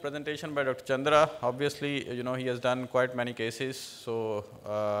wonderful presentation by Dr. Chandra. Obviously, he has done quite many cases. So,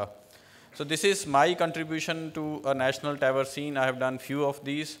 so this is my contribution to a national TAVR scene. I have done few of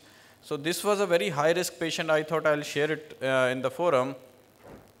these. So this was a very high risk patient. I thought I'll share it in the forum.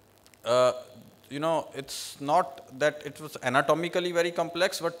 It's not that it was anatomically very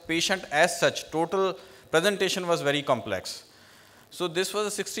complex, but patient as such, total presentation was very complex. So this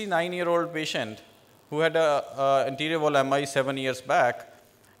was a 69-year-old patient who had a anterior wall MI 7 years back,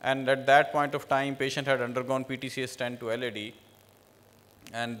 and at that point of time, patient had undergone PTCA stent to LAD,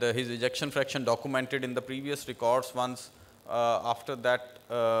 and his ejection fraction documented in the previous records once after that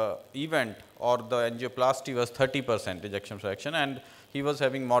event or the angioplasty was 30% ejection fraction, and he was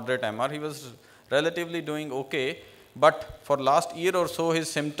having moderate MR. He was relatively doing okay, but for last year or so, his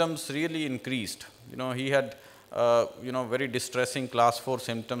symptoms really increased. He had very distressing class 4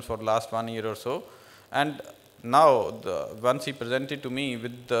 symptoms for last 1 year or so. And now, once he presented to me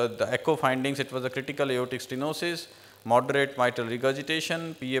with the echo findings, it was a critical aortic stenosis, moderate mitral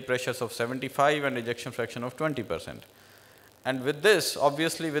regurgitation, PA pressures of 75 and ejection fraction of 20%. And with this,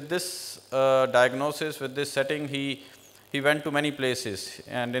 obviously with this diagnosis, with this setting, he went to many places.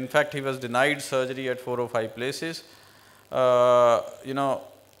 And in fact, he was denied surgery at 4 or 5 places. And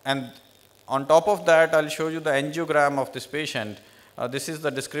on top of that, I'll show you the angiogram of this patient. This is the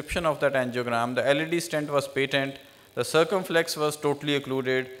description of that angiogram. The LAD stent was patent, the circumflex was totally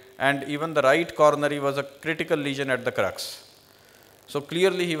occluded, and even the right coronary was a critical lesion at the crux. So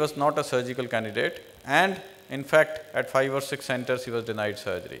clearly he was not a surgical candidate, and in fact at 5 or 6 centers he was denied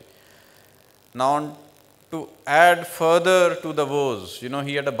surgery. Now to add further to the woes,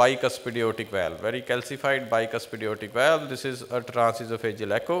 he had a bicuspid aortic valve, very calcified bicuspid aortic valve. This is a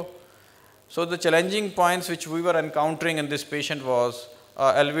transesophageal echo. So the challenging points which we were encountering in this patient was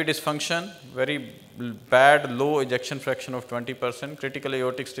LV dysfunction, very bad low ejection fraction of 20%, critical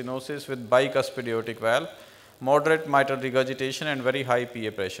aortic stenosis with bicuspid aortic valve, moderate mitral regurgitation and very high PA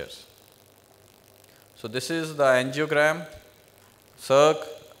pressures. So this is the angiogram. Circ,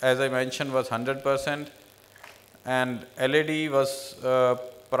 as I mentioned, was 100%, and LAD was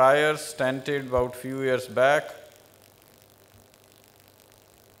prior stented about few years back.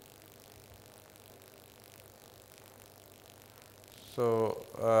 So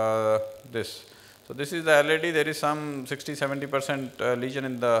this is the LAD. There is some 60–70% lesion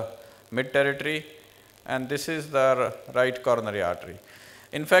in the mid territory, and this is the right coronary artery.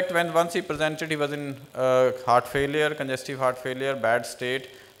 In fact, once he presented, he was in heart failure, congestive heart failure, bad state.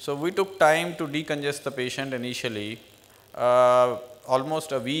 So we took time to decongest the patient initially.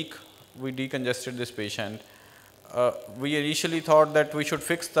 Almost a week we decongested this patient. We initially thought that we should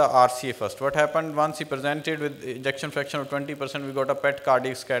fix the RCA first. What happened once he presented with ejection fraction of 20%, we got a PET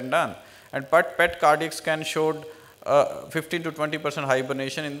cardiac scan done. And PET cardiac scan showed 15 to 20%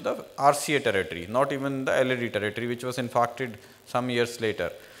 hibernation in the RCA territory, not even the LED territory, which was infarcted some years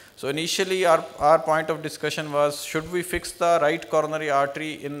later. So initially our point of discussion was, should we fix the right coronary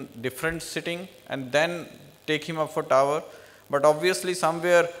artery in different sitting and then take him up for TAVR? But obviously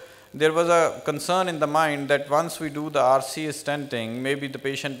somewhere there was a concern in the mind that once we do the RCA stenting, maybe the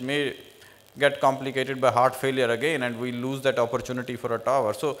patient may get complicated by heart failure again and we lose that opportunity for a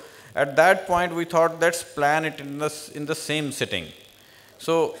TAVR. So at that point we thought, let's plan it in the same sitting.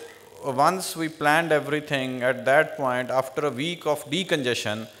 So once we planned everything, at that point, after a week of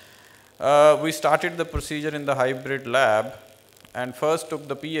decongestion, we started the procedure in the hybrid lab and first took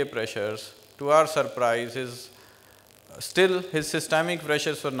the PA pressures. To our surprise, his systemic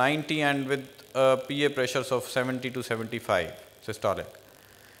pressures were 90 and with PA pressures of 70 to 75 systolic.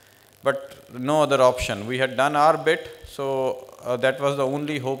 But no other option. We had done our bit, so that was the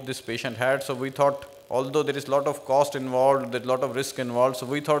only hope this patient had. So we thought, although there is a lot of cost involved, there's a lot of risk involved, so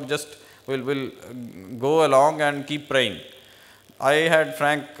we thought just we'll go along and keep praying. I had,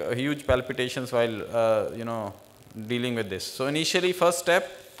 Frank, huge palpitations while dealing with this. So initially, first step,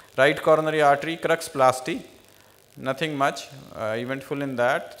 right coronary artery crux plasty, nothing much, eventful in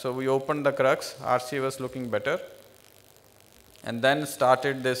that. So we opened the crux, RCA was looking better, and then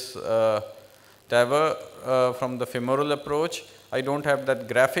started this TAVR from the femoral approach. I don't have that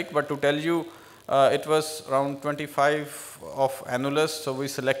graphic, but to tell you, it was around 25 of annulus, so we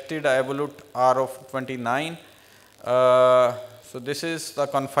selected Evolut R of 29. So this is the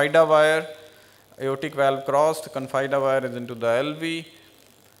confida wire, aortic valve crossed, confida wire is into the LV,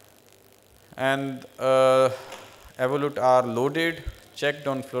 and Evolut R loaded, checked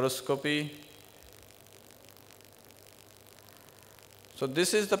on fluoroscopy. So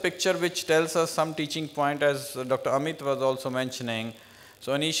this is the picture which tells us some teaching point, as Dr. Amit was also mentioning.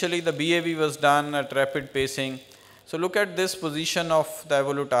 So initially the BAV was done at rapid pacing. So look at this position of the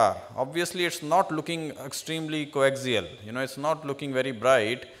Evolut R. Obviously it's not looking extremely coaxial, it's not looking very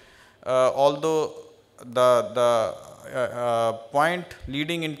bright, although the point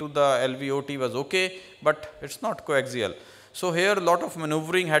leading into the LVOT was okay, but it's not coaxial. So here a lot of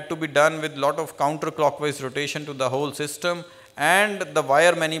maneuvering had to be done with lot of counterclockwise rotation to the whole system, and the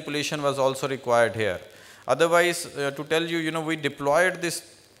wire manipulation was also required here. Otherwise, to tell you, we deployed this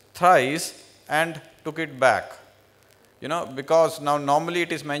thrice and took it back. Because now normally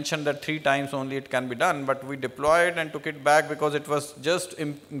it is mentioned that 3 times only it can be done, but we deployed and took it back because it was just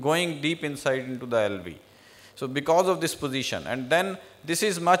going deep inside into the LV. So because of this position, and then this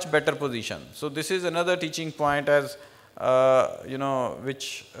is much better position. So this is another teaching point, as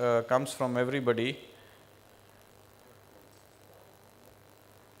which comes from everybody,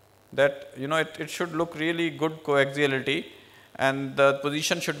 that it should look really good coaxiality and the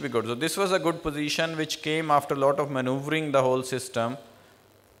position should be good. So this was a good position which came after a lot of maneuvering the whole system,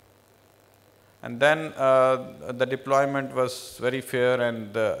 and then the deployment was very fair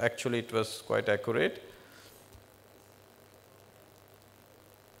and actually it was quite accurate.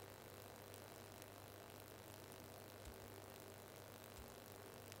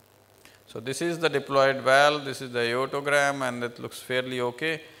 So this is the deployed valve, this is the aortogram, and it looks fairly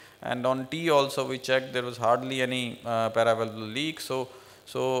okay. And on T also we checked, there was hardly any paravalvular leak, so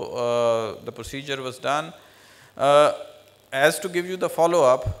the procedure was done. As to give you the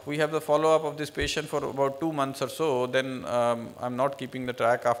follow-up, we have the follow-up of this patient for about 2 months or so, then I'm not keeping the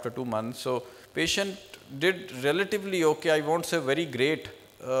track after 2 months. So patient did relatively okay, I won't say very great.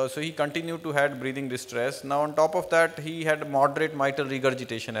 So he continued to have breathing distress. Now on top of that, he had moderate mitral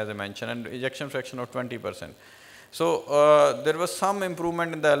regurgitation, as I mentioned, and ejection fraction of 20%. So there was some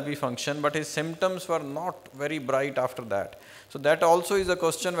improvement in the LV function, but his symptoms were not very bright after that. So that also is a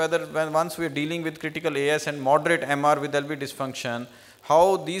question whether once we are dealing with critical AS and moderate MR with LV dysfunction,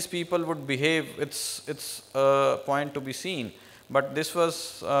 how these people would behave, it's a point to be seen. But this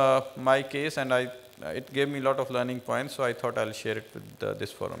was my case, and it gave me a lot of learning points, so I thought I'll share it with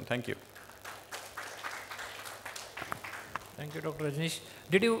this forum. Thank you. Thank you, Dr. Rajneesh.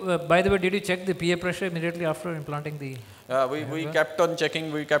 Did you, by the way, did you check the PA pressure immediately after implanting the? We kept on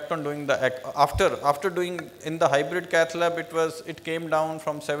checking. We kept on doing the after doing in the hybrid cath lab. It came down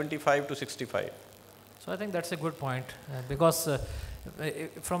from 75 to 65. So I think that's a good point, because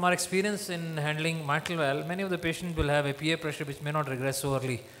from our experience in handling mitral valve, many of the patients will have a PA pressure which may not regress so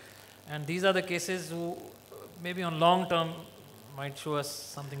early, and these are the cases who maybe on long term might show us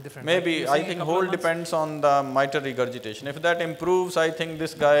something different. Maybe, I think whole depends on the mitral regurgitation. If that improves, I think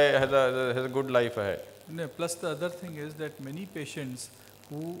this guy has a good life ahead. No, plus the other thing is that many patients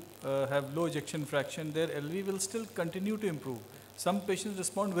who have low ejection fraction, their LV will still continue to improve. Some patients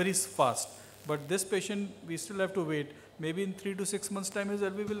respond very fast. But this patient, we still have to wait. Maybe in 3 to 6 months' time, his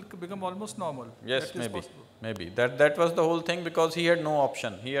LV will become almost normal. Yes, that is maybe. possible. Maybe. That was the whole thing, because he had no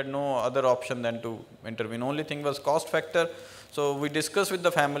option. He had no other option than to intervene. Only thing was cost factor. So we discussed with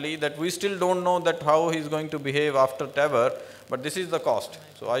the family that we still don't know that how he is going to behave after TAVR, but this is the cost.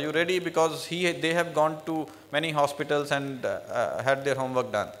 So are you ready? Because they have gone to many hospitals and had their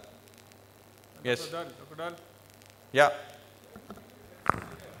homework done. Yes. Dr. Dal. Yeah.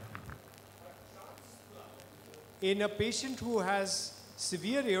 In a patient who has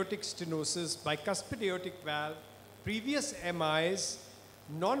severe aortic stenosis, bicuspid aortic valve, previous MIs,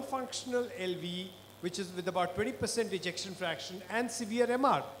 non-functional LV, which is with about 20% ejection fraction, and severe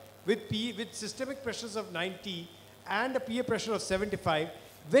MR with systemic pressures of 90 and a PA pressure of 75,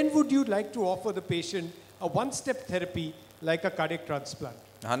 when would you like to offer the patient a one-step therapy like a cardiac transplant?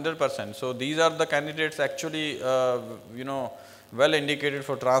 100%. So these are the candidates actually, well indicated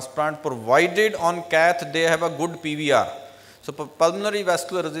for transplant, provided on cath they have a good PVR. So pulmonary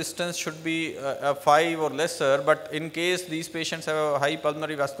vascular resistance should be 5 or lesser, but in case these patients have a high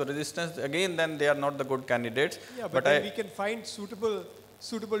pulmonary vascular resistance, again then they are not the good candidates. Yeah, but then we can find suitable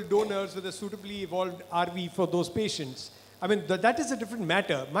donors with a suitably evolved RV for those patients. I mean, that is a different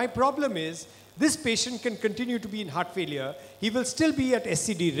matter. My problem is, this patient can continue to be in heart failure, he will still be at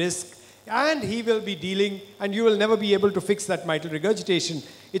SCD risk, and he will be dealing, and you will never be able to fix that mitral regurgitation.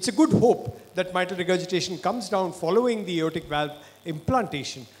 It's a good hope that mitral regurgitation comes down following the aortic valve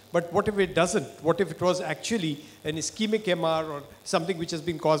implantation. But what if it doesn't? What if it was actually an ischemic MR or something which has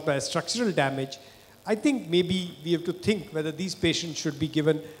been caused by a structural damage? I think maybe we have to think whether these patients should be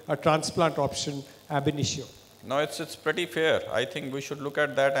given a transplant option ab initio. No, it's pretty fair. I think we should look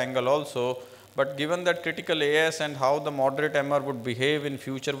at that angle also. But given that critical AS and how the moderate MR would behave in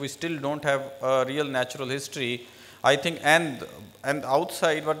future, we still don't have a real natural history. I think, and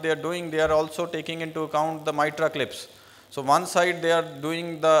outside what they are doing, they are also taking into account the mitra clips. So one side they are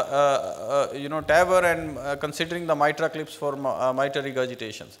doing the TAVR and considering the mitra clips for mitral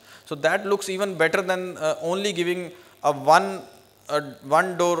regurgitations. So that looks even better than only giving a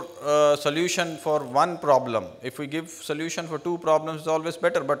one door solution for one problem. If we give solution for two problems, it's always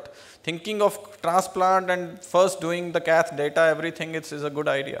better. But thinking of transplant and first doing the cath data, everything, is a good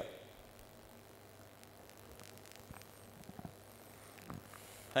idea.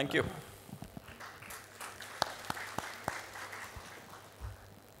 Thank you.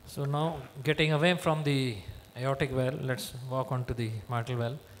 So now, getting away from the aortic valve, let's walk on to the mitral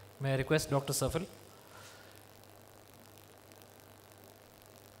valve. May I request Dr. Safal?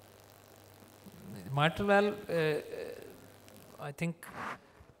 Mitral valve, I think,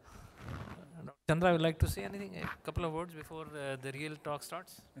 Chandra would like to say anything, a couple of words before the real talk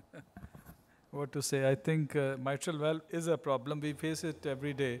starts? What to say? I think mitral valve is a problem. We face it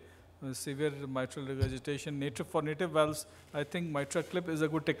every day. Severe mitral regurgitation. For native valves, I think mitra clip is a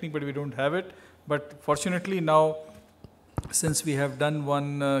good technique, but we don't have it. But fortunately now, since we have done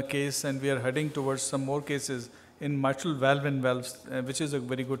one case and we are heading towards some more cases in mitral valve and valves, which is a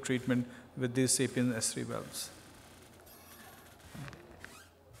very good treatment with these Sapien S3 valves.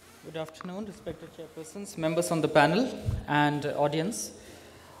 Good afternoon, respected chairpersons, members on the panel and audience.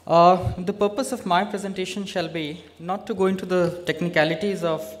 The purpose of my presentation shall be not to go into the technicalities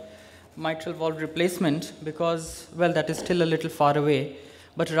of mitral valve replacement because, well, that is still a little far away,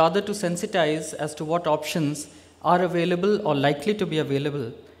 but rather to sensitize as to what options are available or likely to be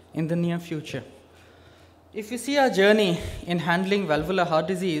available in the near future. If you see our journey in handling valvular heart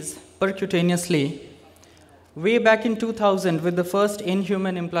disease percutaneously, way back in 2000 with the first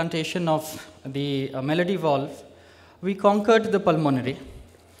in-human implantation of the Melody valve, we conquered the pulmonary.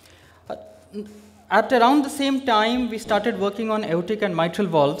 At around the same time, we started working on aortic and mitral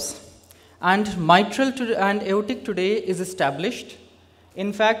valves, and mitral and aortic today is established.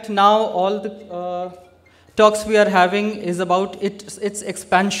 In fact, now all the talks we are having is about its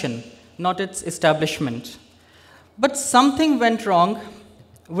expansion, not its establishment. But something went wrong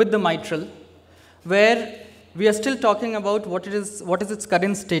with the mitral, where we are still talking about what is its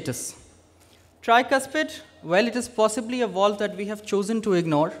current status. Tricuspid, well, it is possibly a valve that we have chosen to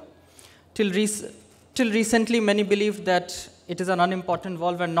ignore. Till recently, many believed that it is an unimportant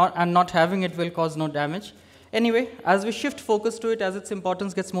valve and not having it will cause no damage. Anyway, as we shift focus to it, as its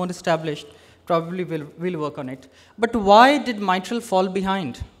importance gets more established, probably we'll work on it. But why did mitral fall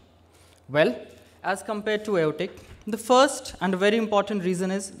behind? Well, as compared to aortic, the first and very important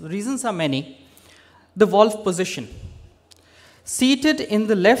reasons are many. The valve position. Seated in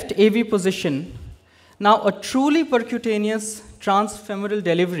the left AV position, now a truly percutaneous transfemoral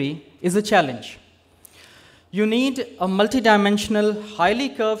delivery is a challenge. you need a multidimensional, highly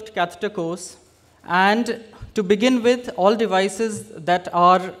curved catheter course, and to begin with, all devices that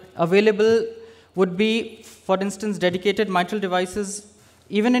are available would be, for instance, dedicated mitral devices,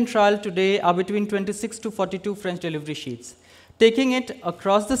 even in trial today, are between 26 to 42 French delivery sheets. Taking it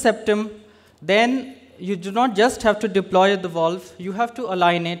across the septum, then you do not just have to deploy the valve, you have to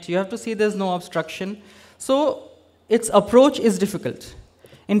align it, you have to see there's no obstruction. So its approach is difficult.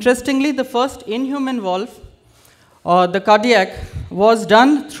 Interestingly, the first inhuman valve, the cardiac, was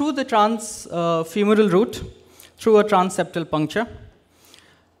done through the transfemoral route, through a transseptal puncture.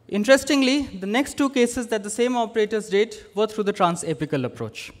 Interestingly, the next two cases that the same operators did were through the transapical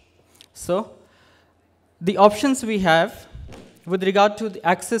approach. So the options we have with regard to the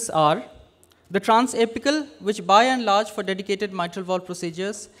axis are the transapical, which by and large for dedicated mitral valve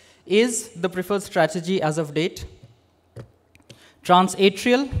procedures is the preferred strategy as of date.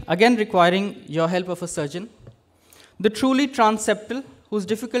 Transatrial, again requiring your help of a surgeon. The truly transseptal, whose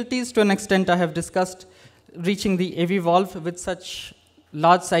difficulties to an extent I have discussed, reaching the AV valve with such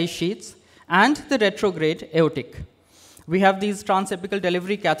large size sheets, and the retrograde aortic. We have these transapical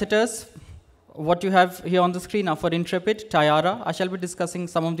delivery catheters. What you have here on the screen are for Intrepid, Tiara. I shall be discussing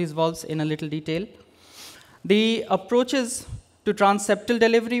some of these valves in a little detail. The approaches to transseptal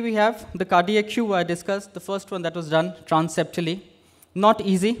delivery we have, the cardiac Q I discussed, the first one that was done transseptally. Not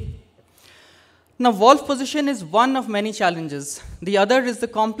easy. Now, valve position is one of many challenges. The other is the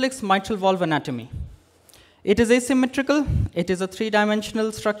complex mitral valve anatomy. It is asymmetrical, it is a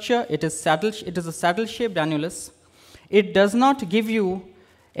three-dimensional structure, it is a saddle-shaped annulus. It does not give you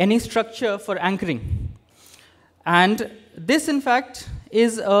any structure for anchoring. And this, in fact,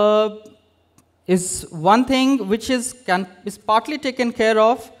 is one thing which is partly taken care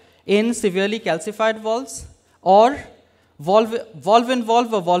of in severely calcified valves or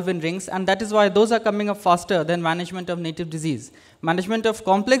valve-in-valve or valve-in-rings, and that is why those are coming up faster than management of native disease. Management of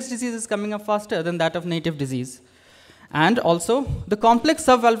complex disease is coming up faster than that of native disease. And also, the complex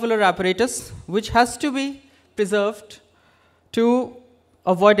subvalvular apparatus, which has to be preserved to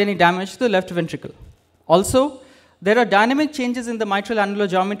avoid any damage to the left ventricle. Also, there are dynamic changes in the mitral annular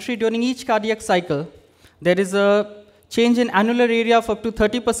geometry during each cardiac cycle. There is a change in annular area of up to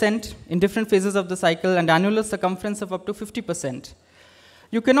 30% in different phases of the cycle, and annular circumference of up to 50%.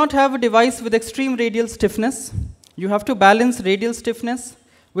 You cannot have a device with extreme radial stiffness. You have to balance radial stiffness,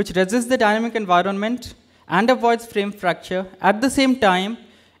 which resists the dynamic environment and avoids frame fracture. At the same time,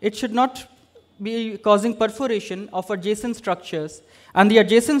 it should not be causing perforation of adjacent structures, and the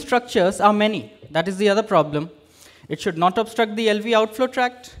adjacent structures are many. That is the other problem. It should not obstruct the LV outflow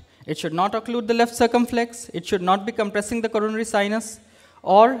tract. It should not occlude the left circumflex. It should not be compressing the coronary sinus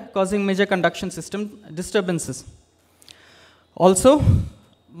or causing major conduction system disturbances. Also,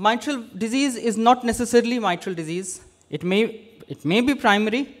 mitral disease is not necessarily mitral disease. It may be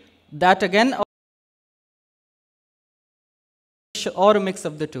primary, that again, or a mix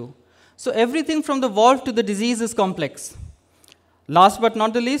of the two. So everything from the valve to the disease is complex. Last but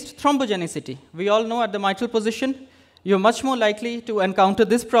not the least, thrombogenicity. We all know at the mitral position, you're much more likely to encounter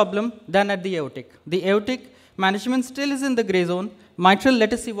this problem than at the aortic. The aortic management still is in the gray zone. Mitral,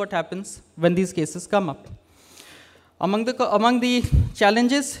 let us see what happens when these cases come up. Among the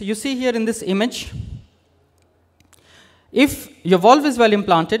challenges you see here in this image, if your valve is well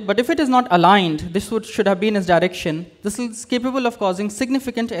implanted, but if it is not aligned, this should have been its direction, this is capable of causing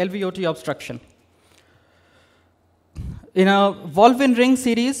significant LVOT obstruction. In a valve-in-ring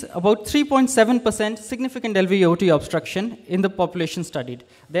series, about 3.7% significant LVOT obstruction in the population studied.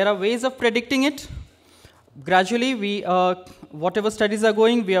 There are ways of predicting it. Gradually, whatever studies are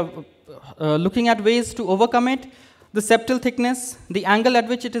going, we are looking at ways to overcome it. The septal thickness, the angle at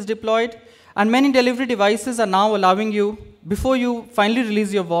which it is deployed, and many delivery devices are now allowing you, before you finally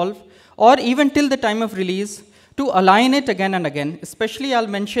release your valve, or even till the time of release, to align it again and again. Especially,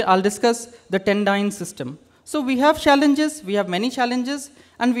 I'll discuss the Tendyne system. So we have challenges, we have many challenges,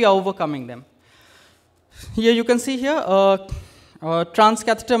 and we are overcoming them. Here you can see here a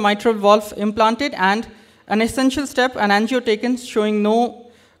transcatheter mitral valve implanted and an essential step, an angio taken, showing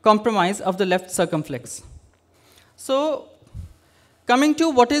no compromise of the left circumflex. So coming to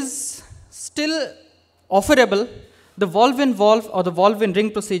what is still offerable, the valve-in-valve or the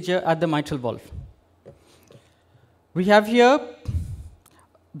valve-in-ring procedure at the mitral valve. We have here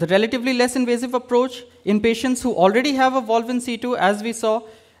the relatively less invasive approach in patients who already have a valve in situ, as we saw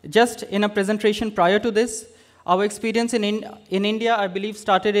just in a presentation prior to this. Our experience in India, I believe,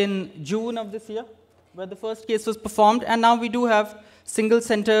 started in June of this year, where the first case was performed, and now we do have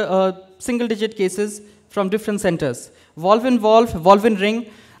single-digit cases from different centers. Valve-in-valve, valve-in-ring,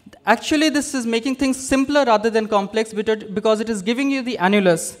 Actually, this is making things simpler rather than complex because it is giving you the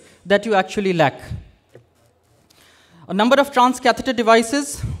annulus that you actually lack. A number of transcatheter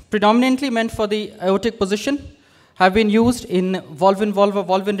devices, predominantly meant for the aortic position, have been used in valve-in-valve or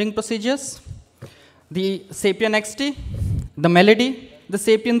valve-in-ring procedures. The Sapien XT, the Melody, the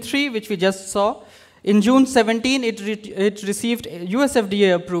Sapien 3, which we just saw. In June 17, it received US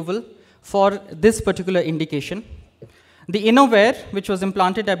FDA approval for this particular indication. The Innovare, which was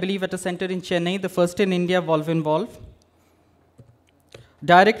implanted, I believe, at a center in Chennai, the first in India, valve-in-valve.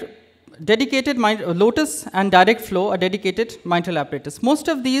 Dedicated Lotus and Direct Flow, a dedicated mitral apparatus. Most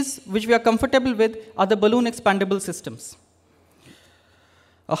of these, which we are comfortable with, are the balloon expandable systems.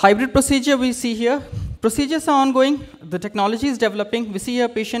 A hybrid procedure we see here. Procedures are ongoing. The technology is developing. We see a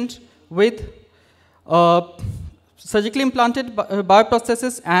patient with surgically implanted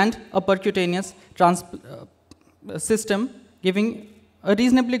bioprosthesis and a percutaneous system, giving a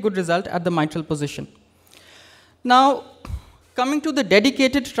reasonably good result at the mitral position. Now, coming to the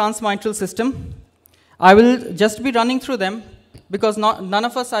dedicated transmitral system, I will just be running through them because none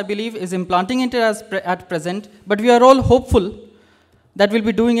of us, I believe, is implanting it at present, but we are all hopeful that we'll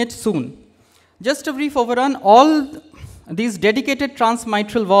be doing it soon. Just a brief overrun, all these dedicated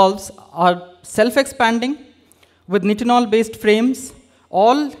transmitral valves are self-expanding with nitinol-based frames.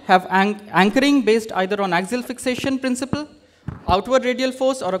 All have anchoring based either on axial fixation principle, outward radial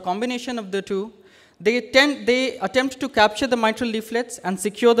force, or a combination of the two. They attempt to capture the mitral leaflets and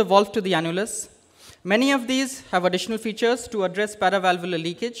secure the valve to the annulus. Many of these have additional features to address paravalvular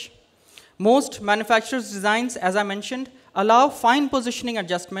leakage. Most manufacturers' designs, as I mentioned, allow fine positioning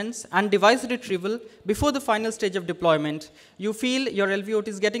adjustments and device retrieval before the final stage of deployment. You feel your LVOT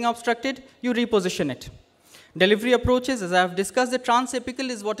is getting obstructed, you reposition it. Delivery approaches, as I have discussed, the transapical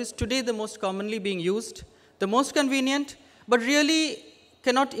is what is today the most commonly being used, the most convenient, but really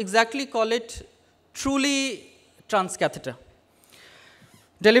cannot exactly call it truly transcatheter.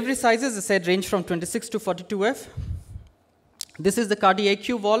 Delivery sizes, as I said, range from 26 to 42F. This is the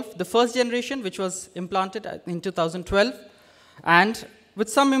CardiAQ valve, the first generation, which was implanted in 2012, and with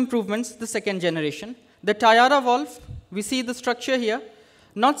some improvements, the second generation. The Tiara valve, we see the structure here,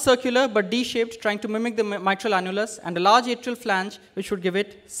 not circular, but D-shaped, trying to mimic the mitral annulus, and a large atrial flange, which would give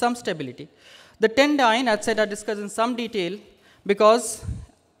it some stability. The Tendyne, as said, I discussed in some detail, because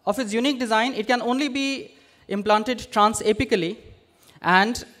of its unique design, it can only be implanted transapically.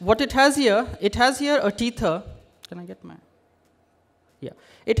 And what it has here a tether. Can I get my? Yeah.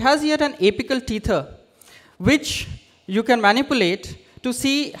 It has here an apical tether, which you can manipulate to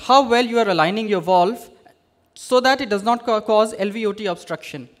see how well you are aligning your valve so that it does not cause LVOT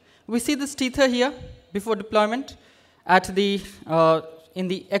obstruction. We see this tether here before deployment at the, in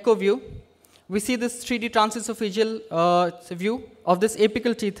the echo view. We see this 3D transesophageal view of this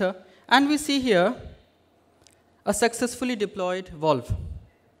apical tether, and we see here a successfully deployed valve.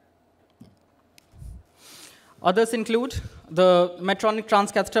 Others include the Medtronic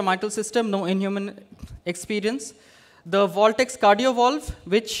transcatheter mitral system, no inhuman experience. The Voltex cardio valve,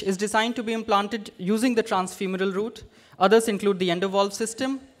 which is designed to be implanted using the transfemoral route. Others include the endovalve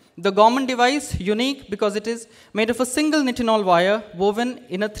system. The Gorman device, unique because it is made of a single nitinol wire woven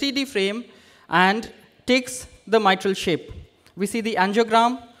in a 3D frame and takes the mitral shape. We see the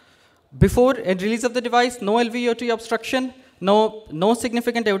angiogram before release of the device, no LVOT obstruction, no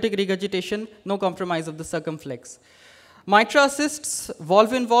significant aortic regurgitation, no compromise of the circumflex. Mitra Assist's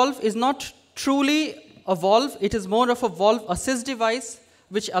valve-in-valve is not truly a valve, it is more of a valve assist device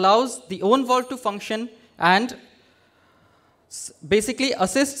which allows the own valve to function and basically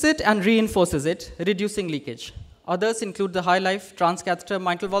assists it and reinforces it, reducing leakage. Others include the high-life transcatheter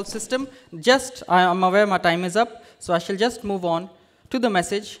mitral valve system. I am aware my time is up, so I shall just move on to the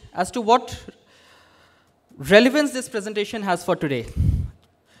message as to what relevance this presentation has for today.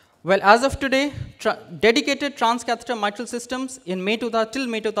 Well, as of today, dedicated transcatheter mitral systems in till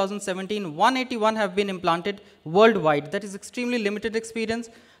May 2017, 181 have been implanted worldwide. That is extremely limited experience.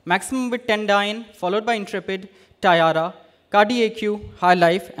 Maximum with Tendyne, followed by Intrepid, Tiara, CardiAQ, High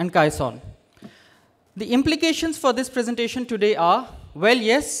Life, and Kaison. The implications for this presentation today are, well,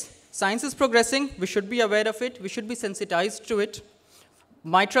 yes, science is progressing. We should be aware of it. We should be sensitized to it.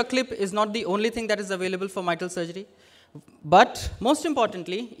 Mitra clip is not the only thing that is available for mitral surgery. But most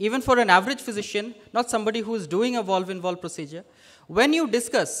importantly, even for an average physician, not somebody who is doing a valve-in-valve procedure, when you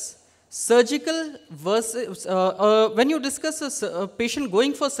discuss surgical versus, when you discuss a patient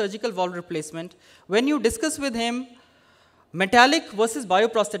going for surgical valve replacement, when you discuss with him metallic versus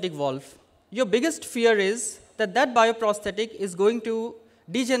bioprosthetic valve, your biggest fear is that that bioprosthetic is going to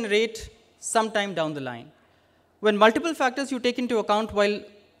degenerate sometime down the line. When multiple factors you take into account while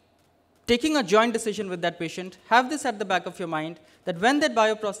taking a joint decision with that patient, have this at the back of your mind, that when that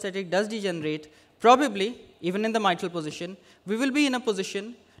bioprosthetic does degenerate, probably, even in the mitral position, we will be in a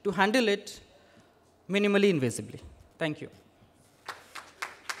position to handle it minimally invisively. Thank you.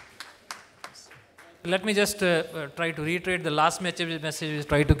 Let me just try to reiterate the last message we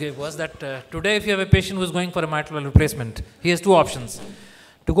tried to give was that today if you have a patient who is going for a mitral valve replacement, he has two options,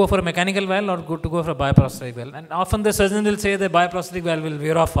 to go for a mechanical valve or to go for a bioprosthetic valve. And often the surgeon will say the bioprosthetic valve will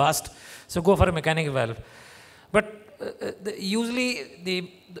wear off fast, so go for a mechanical valve. But usually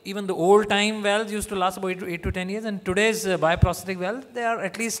even the old time valves used to last about 8 to 10 years, and today's bioprosthetic valve, they are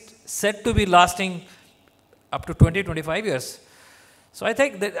at least said to be lasting up to 20-25 years. So I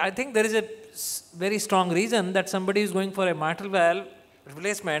think there is a very strong reason that somebody is going for a mitral valve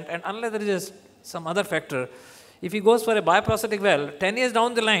replacement, and unless there is some other factor, if he goes for a bioprosthetic valve, 10 years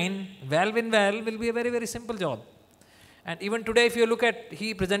down the line, valve in valve will be a very, very simple job. And even today, if you look at,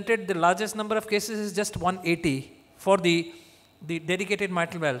 he presented the largest number of cases is just 180 for the dedicated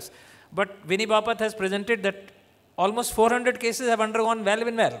mitral valves. But Vinny Bapat has presented that almost 400 cases have undergone valve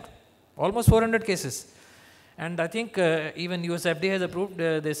in valve. Almost 400 cases. And I think even US FDA has approved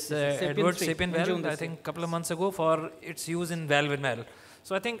this Edwards Sapien valve, I think a couple of months ago, for its use in valve in valve.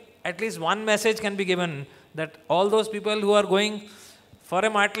 So I think at least one message can be given that all those people who are going for a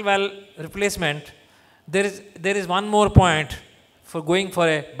mitral valve replacement, there is one more point for going for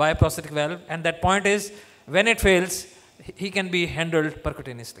a bioprosthetic valve, and that point is when it fails, he can be handled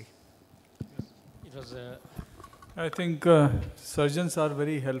percutaneously. It was I think surgeons are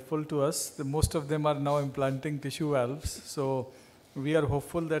very helpful to us. Most of them are now implanting tissue valves. So we are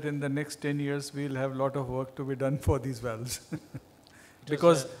hopeful that in the next 10 years, we'll have a lot of work to be done for these valves.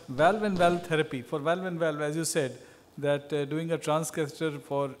 Because valve and valve therapy, for valve and valve, as you said, that doing a transcatheter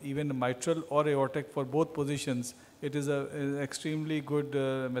for even mitral or aortic for both positions, it is an extremely good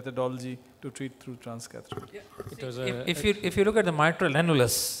methodology to treat through transcatheter. Yeah. If you look at the mitral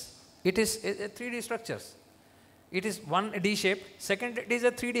annulus, it is 3D structures. It is one D shape, second it is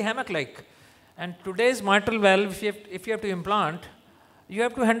a 3D hammock-like. And today's mitral valve, if you have to implant, you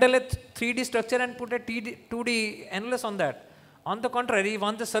have to handle a 3D structure and put a 2D annulus on that. On the contrary,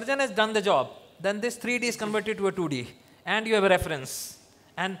 once the surgeon has done the job, then this 3D is converted to a 2D, and you have a reference.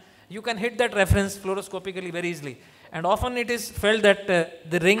 And you can hit that reference fluoroscopically very easily. And often it is felt that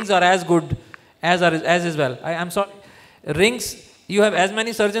the rings are as good as well. I'm sorry, rings, you have as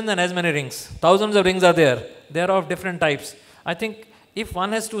many surgeons and as many rings. Thousands of rings are there. They are of different types. I think if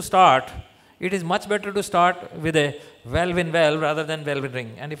one has to start, it is much better to start with a valve in valve rather than valve in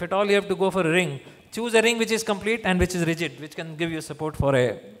ring. And if at all you have to go for a ring, choose a ring which is complete and which is rigid, which can give you support for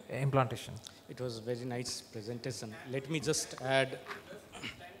a implantation. It was a very nice presentation. Let me just add.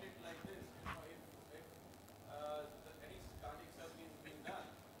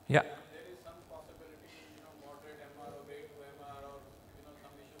 Yeah.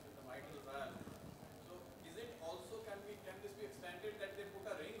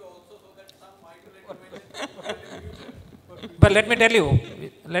 But let me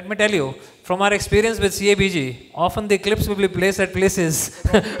tell you, from our experience with CABG, often the clips will be placed at places.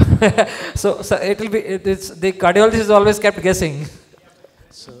 so it will be, the cardiologist is always kept guessing.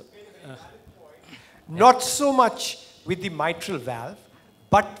 So, not so much with the mitral valve,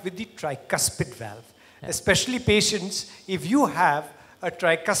 but with the tricuspid valve. Yeah. Especially patients, if you have a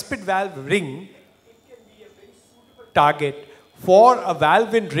tricuspid valve ring, it can be a very suitable target for a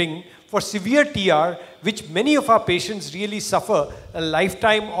valve in ring for severe TR, which many of our patients really suffer a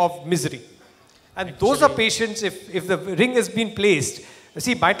lifetime of misery. And actually, those are patients, if the ring has been placed,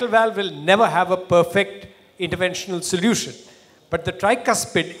 see, mitral valve will never have a perfect interventional solution. But the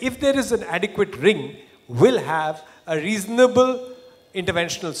tricuspid, if there is an adequate ring, will have a reasonable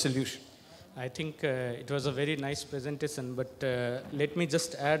interventional solution. I think it was a very nice presentation, but let me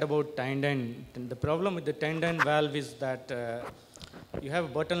just add about tendon. The problem with the tendon valve is that you have a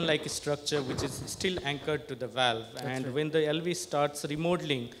button-like structure which is still anchored to the valve. That's and right. When the LV starts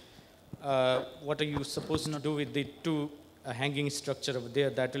remodeling, what are you supposed to do with the two hanging structure over there?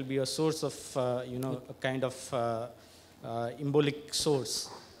 That will be a source of, a kind of embolic source.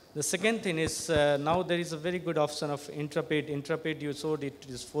 The second thing is now there is a very good option of Intrapid. Intrapid, you saw it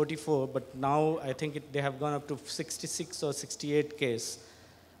is 44, but now I think they have gone up to 66 or 68 case.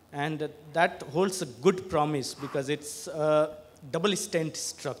 And that holds a good promise because it's double stent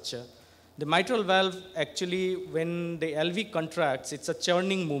structure. The mitral valve actually, when the LV contracts, it's a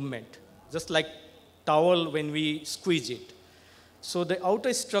churning movement, just like towel when we squeeze it. So the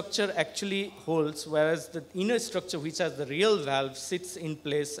outer structure actually holds, whereas the inner structure, which has the real valve, sits in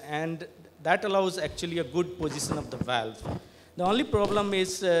place, and that allows actually a good position of the valve. The only problem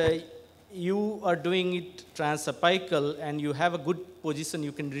is you are doing it transapical and you have a good position,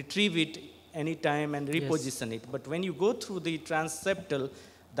 you can retrieve it anytime and reposition it. But when you go through the transeptal,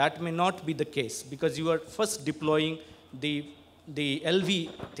 that may not be the case because you are first deploying the LV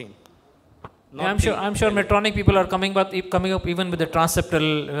thing. Yeah, I'm sure Medtronic people are coming up even with the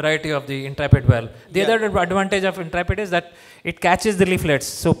transeptal variety of the Intrepid valve. The other advantage of Intrepid is that it catches the leaflets,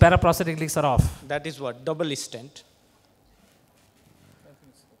 so paraprosthetic leaks are off. That is what? Double stent.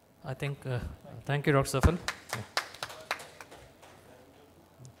 I think, thank you, Dr. Safal.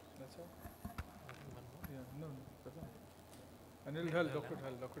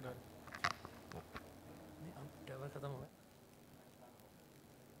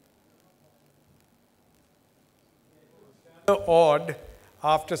 Odd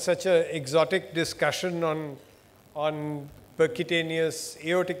after such an exotic discussion on percutaneous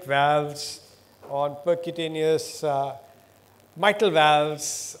aortic valves, on percutaneous mitral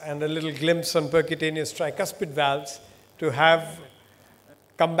valves, and a little glimpse on percutaneous tricuspid valves, to have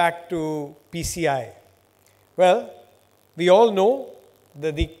come back to PCI. Well, we all know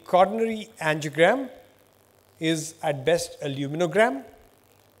that the coronary angiogram is at best a luminogram,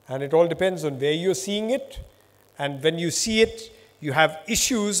 and it all depends on where you're seeing it. And when you see it, you have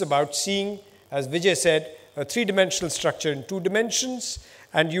issues about seeing, as Vijay said, a three-dimensional structure in 2 dimensions,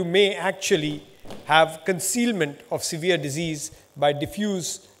 and you may actually have concealment of severe disease by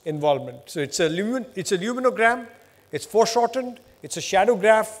diffuse involvement. So it's a luminogram, it's foreshortened, it's a shadow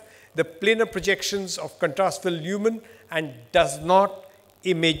graph, the planar projections of contrast-filled lumen, and does not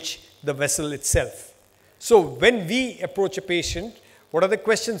image the vessel itself. So when we approach a patient, what are the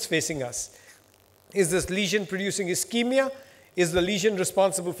questions facing us? Is this lesion producing ischemia? Is the lesion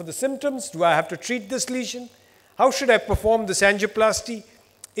responsible for the symptoms? Do I have to treat this lesion? How should I perform this angioplasty?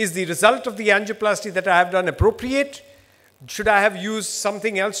 Is the result of the angioplasty that I have done appropriate? Should I have used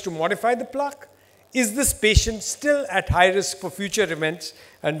something else to modify the plaque? Is this patient still at high risk for future events?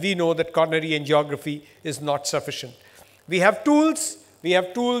 And we know that coronary angiography is not sufficient. We have tools. We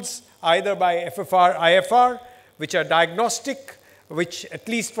have tools either by FFR, IFR, which are diagnostic, which at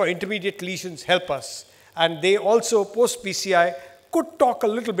least for intermediate lesions help us. And they also, post-PCI, could talk a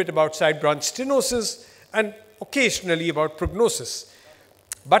little bit about side branch stenosis and occasionally about prognosis.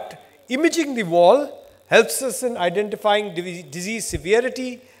 But imaging the wall helps us in identifying disease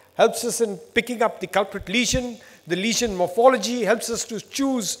severity, helps us in picking up the culprit lesion, the lesion morphology, helps us to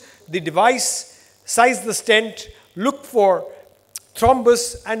choose the device, size the stent, look for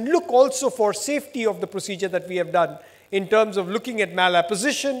thrombus, and look also for safety of the procedure that we have done in terms of looking at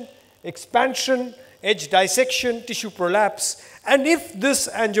malapposition, expansion, edge dissection, tissue prolapse. And if this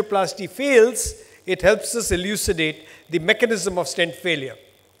angioplasty fails, it helps us elucidate the mechanism of stent failure.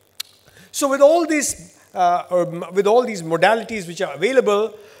 So with all these modalities which are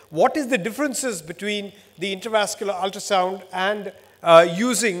available, what is the differences between the intravascular ultrasound and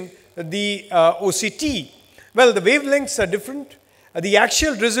using the OCT? Well, the wavelengths are different. The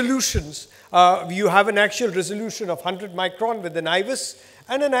axial resolutions, you have an axial resolution of 100 micron with an IVUS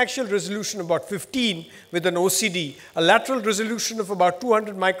and an axial resolution of about 15 with an OCD, a lateral resolution of about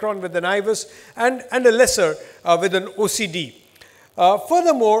 200 micron with an IVUS and a lesser with an OCD.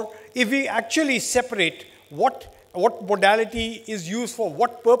 Furthermore, if we actually separate what modality is used for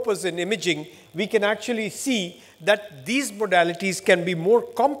what purpose in imaging, we can actually see that these modalities can be more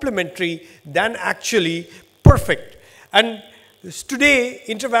complementary than actually perfect. And today,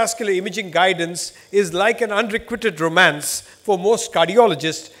 intravascular imaging guidance is like an unrequited romance for most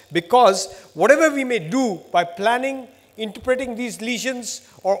cardiologists, because whatever we may do by planning, interpreting these lesions,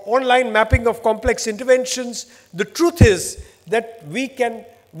 or online mapping of complex interventions, the truth is that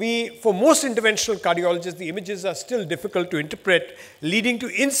for most interventional cardiologists, the images are still difficult to interpret, leading to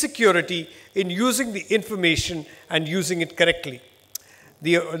insecurity in using the information and using it correctly.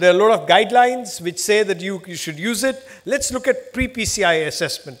 There are a lot of guidelines which say that you should use it. Let's look at pre-PCI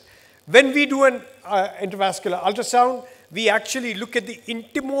assessment. When we do an intravascular ultrasound, we actually look at the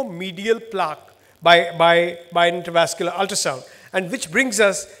intimomedial plaque by intravascular ultrasound, and which brings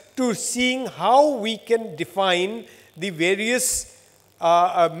us to seeing how we can define the various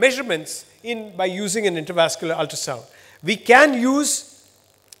measurements by using an intravascular ultrasound. We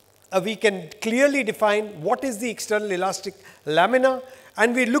can clearly define what is the external elastic lamina,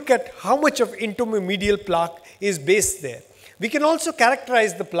 and we look at how much of intimomedial plaque is based there. We can also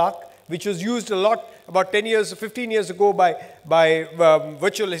characterize the plaque, which was used a lot about 10 years, 15 years ago by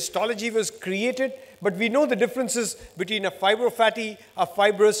virtual histology was created, but we know the differences between a fibrofatty, a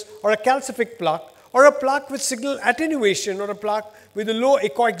fibrous, or a calcific plaque, or a plaque with signal attenuation, or a plaque with a low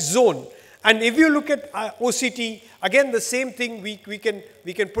echoic zone. And if you look at OCT, again the same thing, we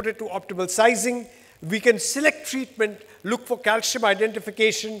can put it to optimal sizing. We can select treatment, look for calcium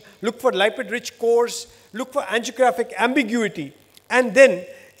identification, look for lipid-rich cores, look for angiographic ambiguity. And then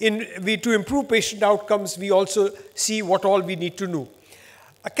to improve patient outcomes, we also see what all we need to know.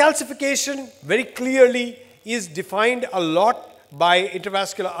 A calcification very clearly is defined a lot by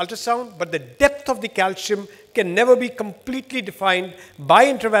intravascular ultrasound, but the depth of the calcium can never be completely defined by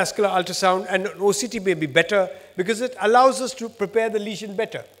intravascular ultrasound, and an OCT may be better because it allows us to prepare the lesion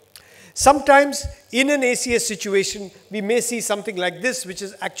better. Sometimes in an ACS situation, we may see something like this, which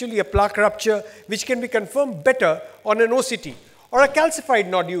is actually a plaque rupture, which can be confirmed better on an OCT, or a calcified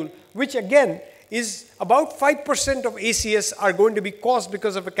nodule, which again is about 5% of ACS are going to be caused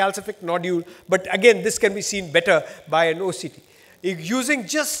because of a calcific nodule, but again, this can be seen better by an OCT. Using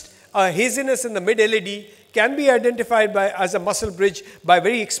just a haziness in the mid-LED can be identified as a muscle bridge by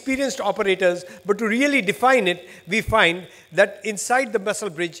very experienced operators, but to really define it, we find that inside the muscle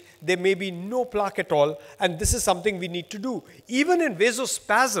bridge, there may be no plaque at all, and this is something we need to do. Even in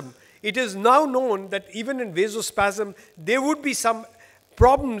vasospasm, it is now known that even in vasospasm, there would be some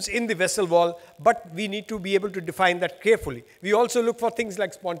problems in the vessel wall, but we need to be able to define that carefully. We also look for things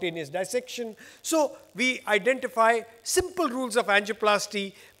like spontaneous dissection. So we identify simple rules of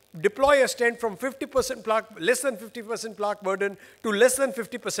angioplasty, deploy a stent from 50% plaque, less than 50% plaque burden to less than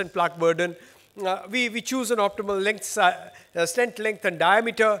 50% plaque burden. We choose an optimal length, stent length and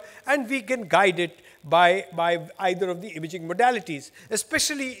diameter, and we can guide it by either of the imaging modalities,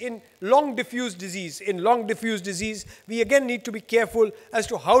 especially in long diffuse disease. In long diffuse disease, we again need to be careful as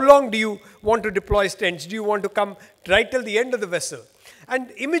to how long do you want to deploy stents. Do you want to come right till the end of the vessel?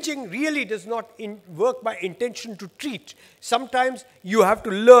 And imaging really does not work by intention to treat. Sometimes you have to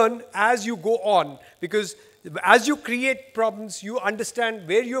learn as you go on, because as you create problems, you understand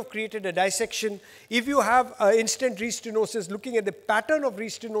where you have created a dissection. If you have instant restenosis, looking at the pattern of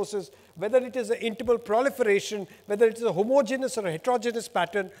restenosis, whether it is an intimal proliferation, whether it is a homogeneous or a heterogeneous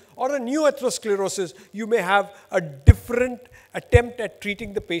pattern, or a new atherosclerosis, you may have a different attempt at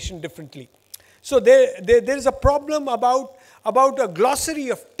treating the patient differently. So there is a problem about a glossary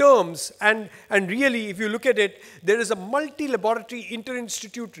of terms, and really, if you look at it, there is a multi-laboratory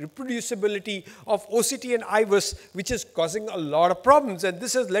inter-institute reproducibility of OCT and IVUS, which is causing a lot of problems, and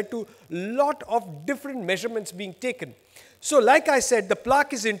this has led to a lot of different measurements being taken. So like I said, the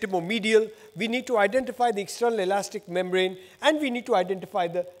plaque is intimomedial. We need to identify the external elastic membrane, and we need to identify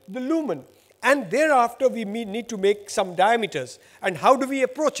the lumen. And thereafter, we need to make some diameters. And how do we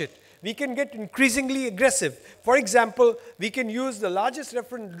approach it? We can get increasingly aggressive. For example, we can use the largest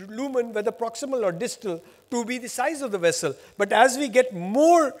reference lumen, whether proximal or distal, to be the size of the vessel. But as we get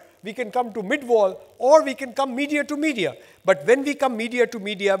more, we can come to mid-wall, or we can come media to media. But when we come media to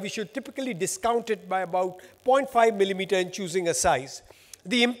media, we should typically discount it by about 0.5 millimeter in choosing a size.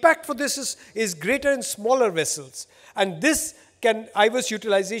 The impact for this is greater in smaller vessels. And this IVUS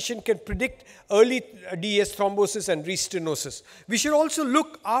utilization can predict early DES thrombosis and restenosis. We should also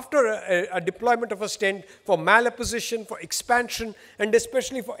look after a deployment of a stent for malapposition, for expansion, and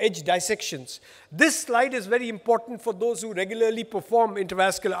especially for edge dissections. This slide is very important for those who regularly perform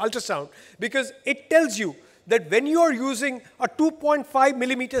intravascular ultrasound, because it tells you that when you are using a 2.5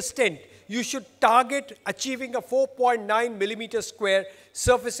 millimeter stent, you should target achieving a 4.9 millimeter square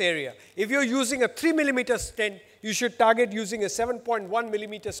surface area. If you're using a 3 millimeter stent, you should target using a 7.1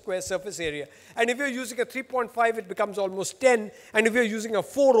 millimeter square surface area. And if you're using a 3.5, it becomes almost 10. And if you're using a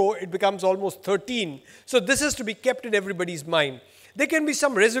 4.0, it becomes almost 13. So this is to be kept in everybody's mind. There can be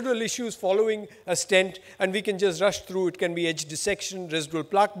some residual issues following a stent, and we can just rush through. It can be edge dissection, residual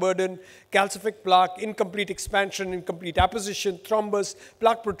plaque burden, calcific plaque, incomplete expansion, incomplete apposition, thrombus,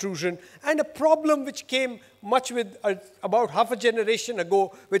 plaque protrusion, and a problem which came much with about half a generation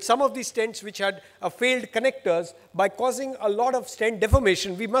ago with some of these stents which had failed connectors by causing a lot of stent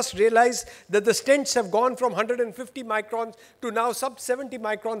deformation. We must realize that the stents have gone from 150 microns to now sub 70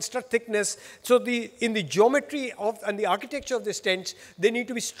 micron strut thickness. So in the geometry and the architecture of the stents, they need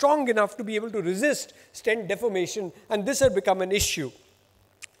to be strong enough to be able to resist stent deformation, and this has become an issue.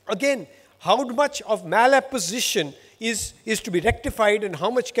 Again, how much of malapposition is to be rectified and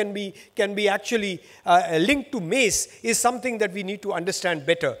how much can be actually linked to MACE is something that we need to understand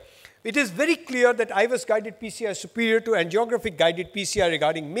better. It is very clear that IVUS guided PCR is superior to angiographic guided PCR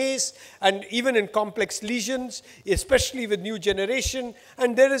regarding MACE, and even in complex lesions, especially with new generation,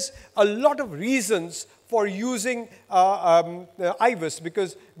 and there is a lot of reasons for using IVUS,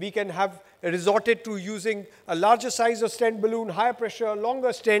 because we can have resorted to using a larger size of stent balloon, higher pressure, longer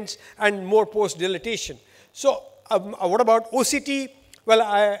stents, and more post dilatation. So what about OCT?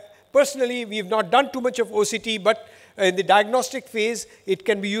 Well, Personally, we have not done too much of OCT, but in the diagnostic phase, it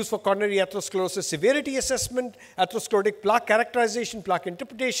can be used for coronary atherosclerosis severity assessment, atherosclerotic plaque characterization, plaque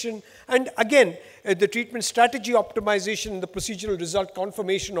interpretation, and again, the treatment strategy optimization, the procedural result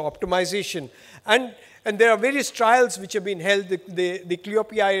confirmation or optimization. And there are various trials which have been held, the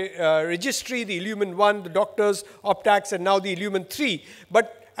Cleopi registry, the Illumin 1, the doctors, OPTAX, and now the Illumin 3.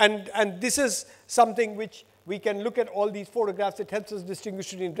 And this is something which we can look at all these photographs. It helps us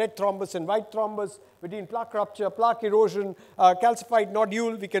distinguish between red thrombus and white thrombus, between plaque rupture, plaque erosion, calcified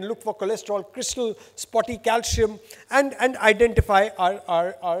nodule. We can look for cholesterol crystal, spotty calcium, and identify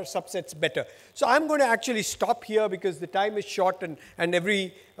our subsets better. So I'm going to actually stop here because the time is short, and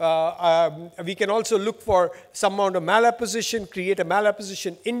we can also look for some amount of malapposition, create a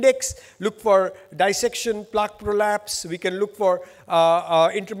malapposition index, look for dissection, plaque prolapse. We can look for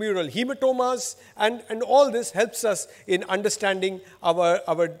intramural hematomas, and all this helps us in understanding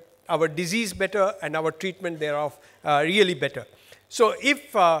our disease better and our treatment thereof really better. So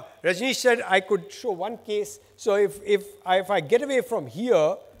if Rajneesh said I could show one case, so if I get away from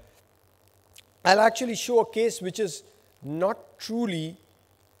here, I'll actually show a case which is not truly,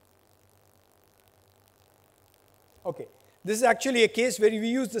 okay. This is actually a case where we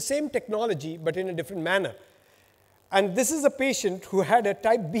use the same technology but in a different manner. And this is a patient who had a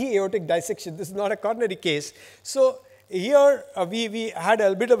type B aortic dissection. This is not a coronary case. So here we had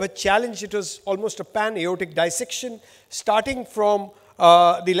a bit of a challenge. It was almost a pan-aortic dissection starting from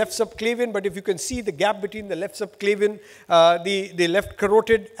the left subclavian, but if you can see the gap between the left subclavian, the left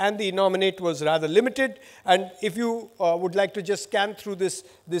carotid and the innominate was rather limited. And if you would like to just scan through this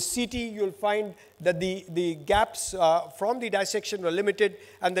CT, you'll find that the gaps from the dissection were limited,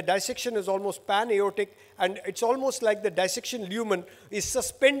 and the dissection is almost pan-aortic, and it's almost like the dissection lumen is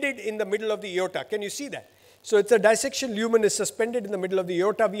suspended in the middle of the aorta. Can you see that? So it's a dissection lumen is suspended in the middle of the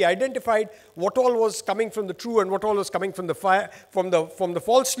aorta. We identified what all was coming from the true and what all was coming from the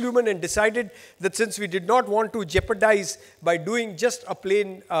false lumen, and decided that since we did not want to jeopardize by doing just a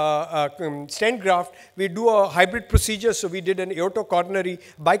plain stent graft, we do a hybrid procedure. So we did an aortocoronary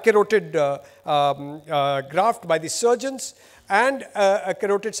bicarotid graft by the surgeons, and a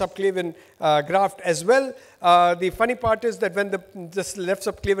carotid subclavian graft as well. The funny part is that when this left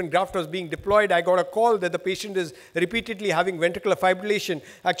subclavian graft was being deployed, I got a call that the patient is repeatedly having ventricular fibrillation.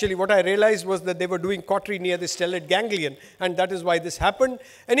 Actually, what I realized was that they were doing cautery near the stellate ganglion, and that is why this happened.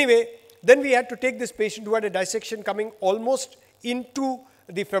 Anyway, then we had to take this patient who had a dissection coming almost into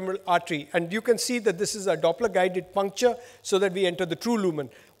the femoral artery. And you can see that this is a Doppler-guided puncture so that we enter the true lumen.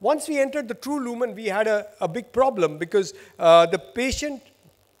 Once we entered the true lumen, we had a big problem because the patient,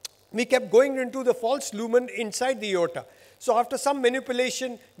 we kept going into the false lumen inside the aorta. So after some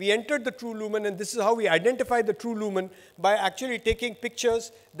manipulation, we entered the true lumen, and this is how we identified the true lumen, by actually taking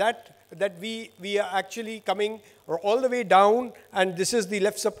pictures that we are actually coming all the way down, and this is the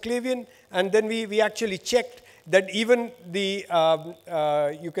left subclavian, and then we actually checked that even the,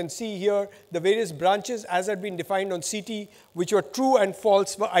 you can see here, the various branches as had been defined on CT, which were true and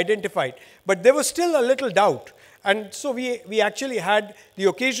false, were identified. But there was still a little doubt. And so we actually had the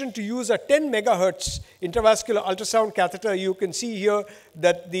occasion to use a 10 megahertz intravascular ultrasound catheter. You can see here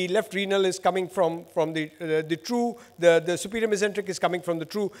that the left renal is coming from the true, the superior mesenteric is coming from the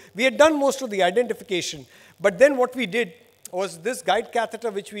true. We had done most of the identification. But then what we did was this guide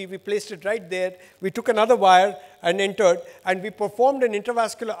catheter, which we placed it right there. We took another wire and entered, and we performed an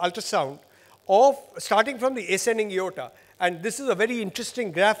intravascular ultrasound of starting from the ascending aorta. And this is a very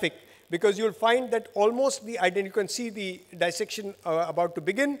interesting graphic, because you'll find that almost you can see the dissection about to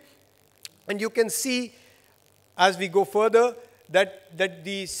begin, and you can see as we go further that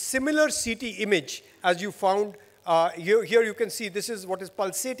the similar CT image as you found here you can see this is what is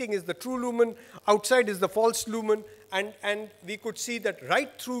pulsating is the true lumen, outside is the false lumen, and we could see that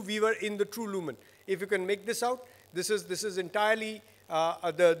right through we were in the true lumen. If you can make this out, this is entirely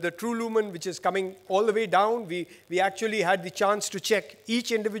the true lumen, which is coming all the way down. We actually had the chance to check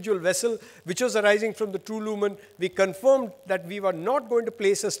each individual vessel which was arising from the true lumen. We confirmed that we were not going to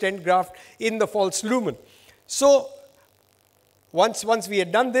place a stent graft in the false lumen. So once we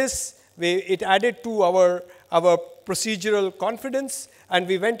had done this, it added to our procedural confidence, and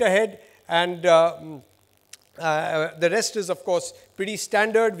we went ahead, and the rest is, of course, pretty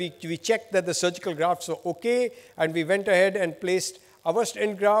standard. We checked that the surgical grafts were okay, and we went ahead and placed our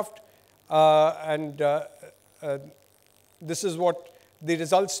stent graft, this is what the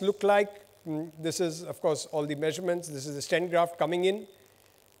results look like. This is, of course, all the measurements. This is the stent graft coming in.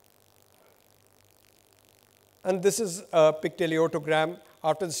 And this is a pigtail aortogram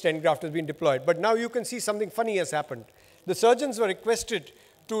after the stent graft has been deployed. But now you can see something funny has happened. The surgeons were requested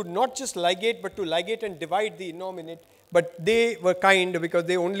to not just ligate, but to ligate and divide the innominate. But they were kind because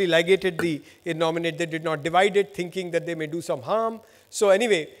they only ligated the innominate. They did not divide it, thinking that they may do some harm. So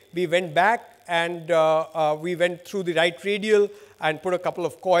anyway, we went back and we went through the right radial and put a couple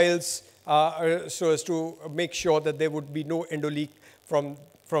of coils so as to make sure that there would be no endoleak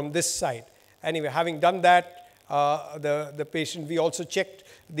from this side. Anyway, having done that, the patient, we also checked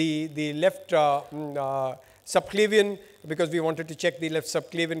the left subclavian, because we wanted to check the left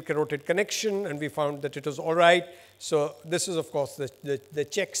subclavian carotid connection, and we found that it was all right. So this is, of course, the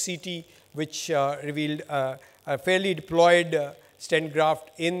check CT, which revealed a fairly deployed stent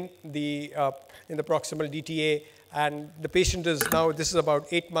graft in the proximal DTA. And the patient is now, this is about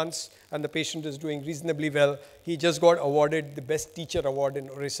 8 months, and the patient is doing reasonably well. He just got awarded the Best Teacher Award in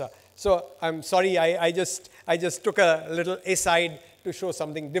Orissa. So I'm sorry, I just took a little aside to show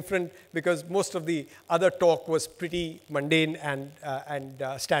something different, because most of the other talk was pretty mundane and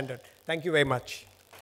standard. Thank you very much.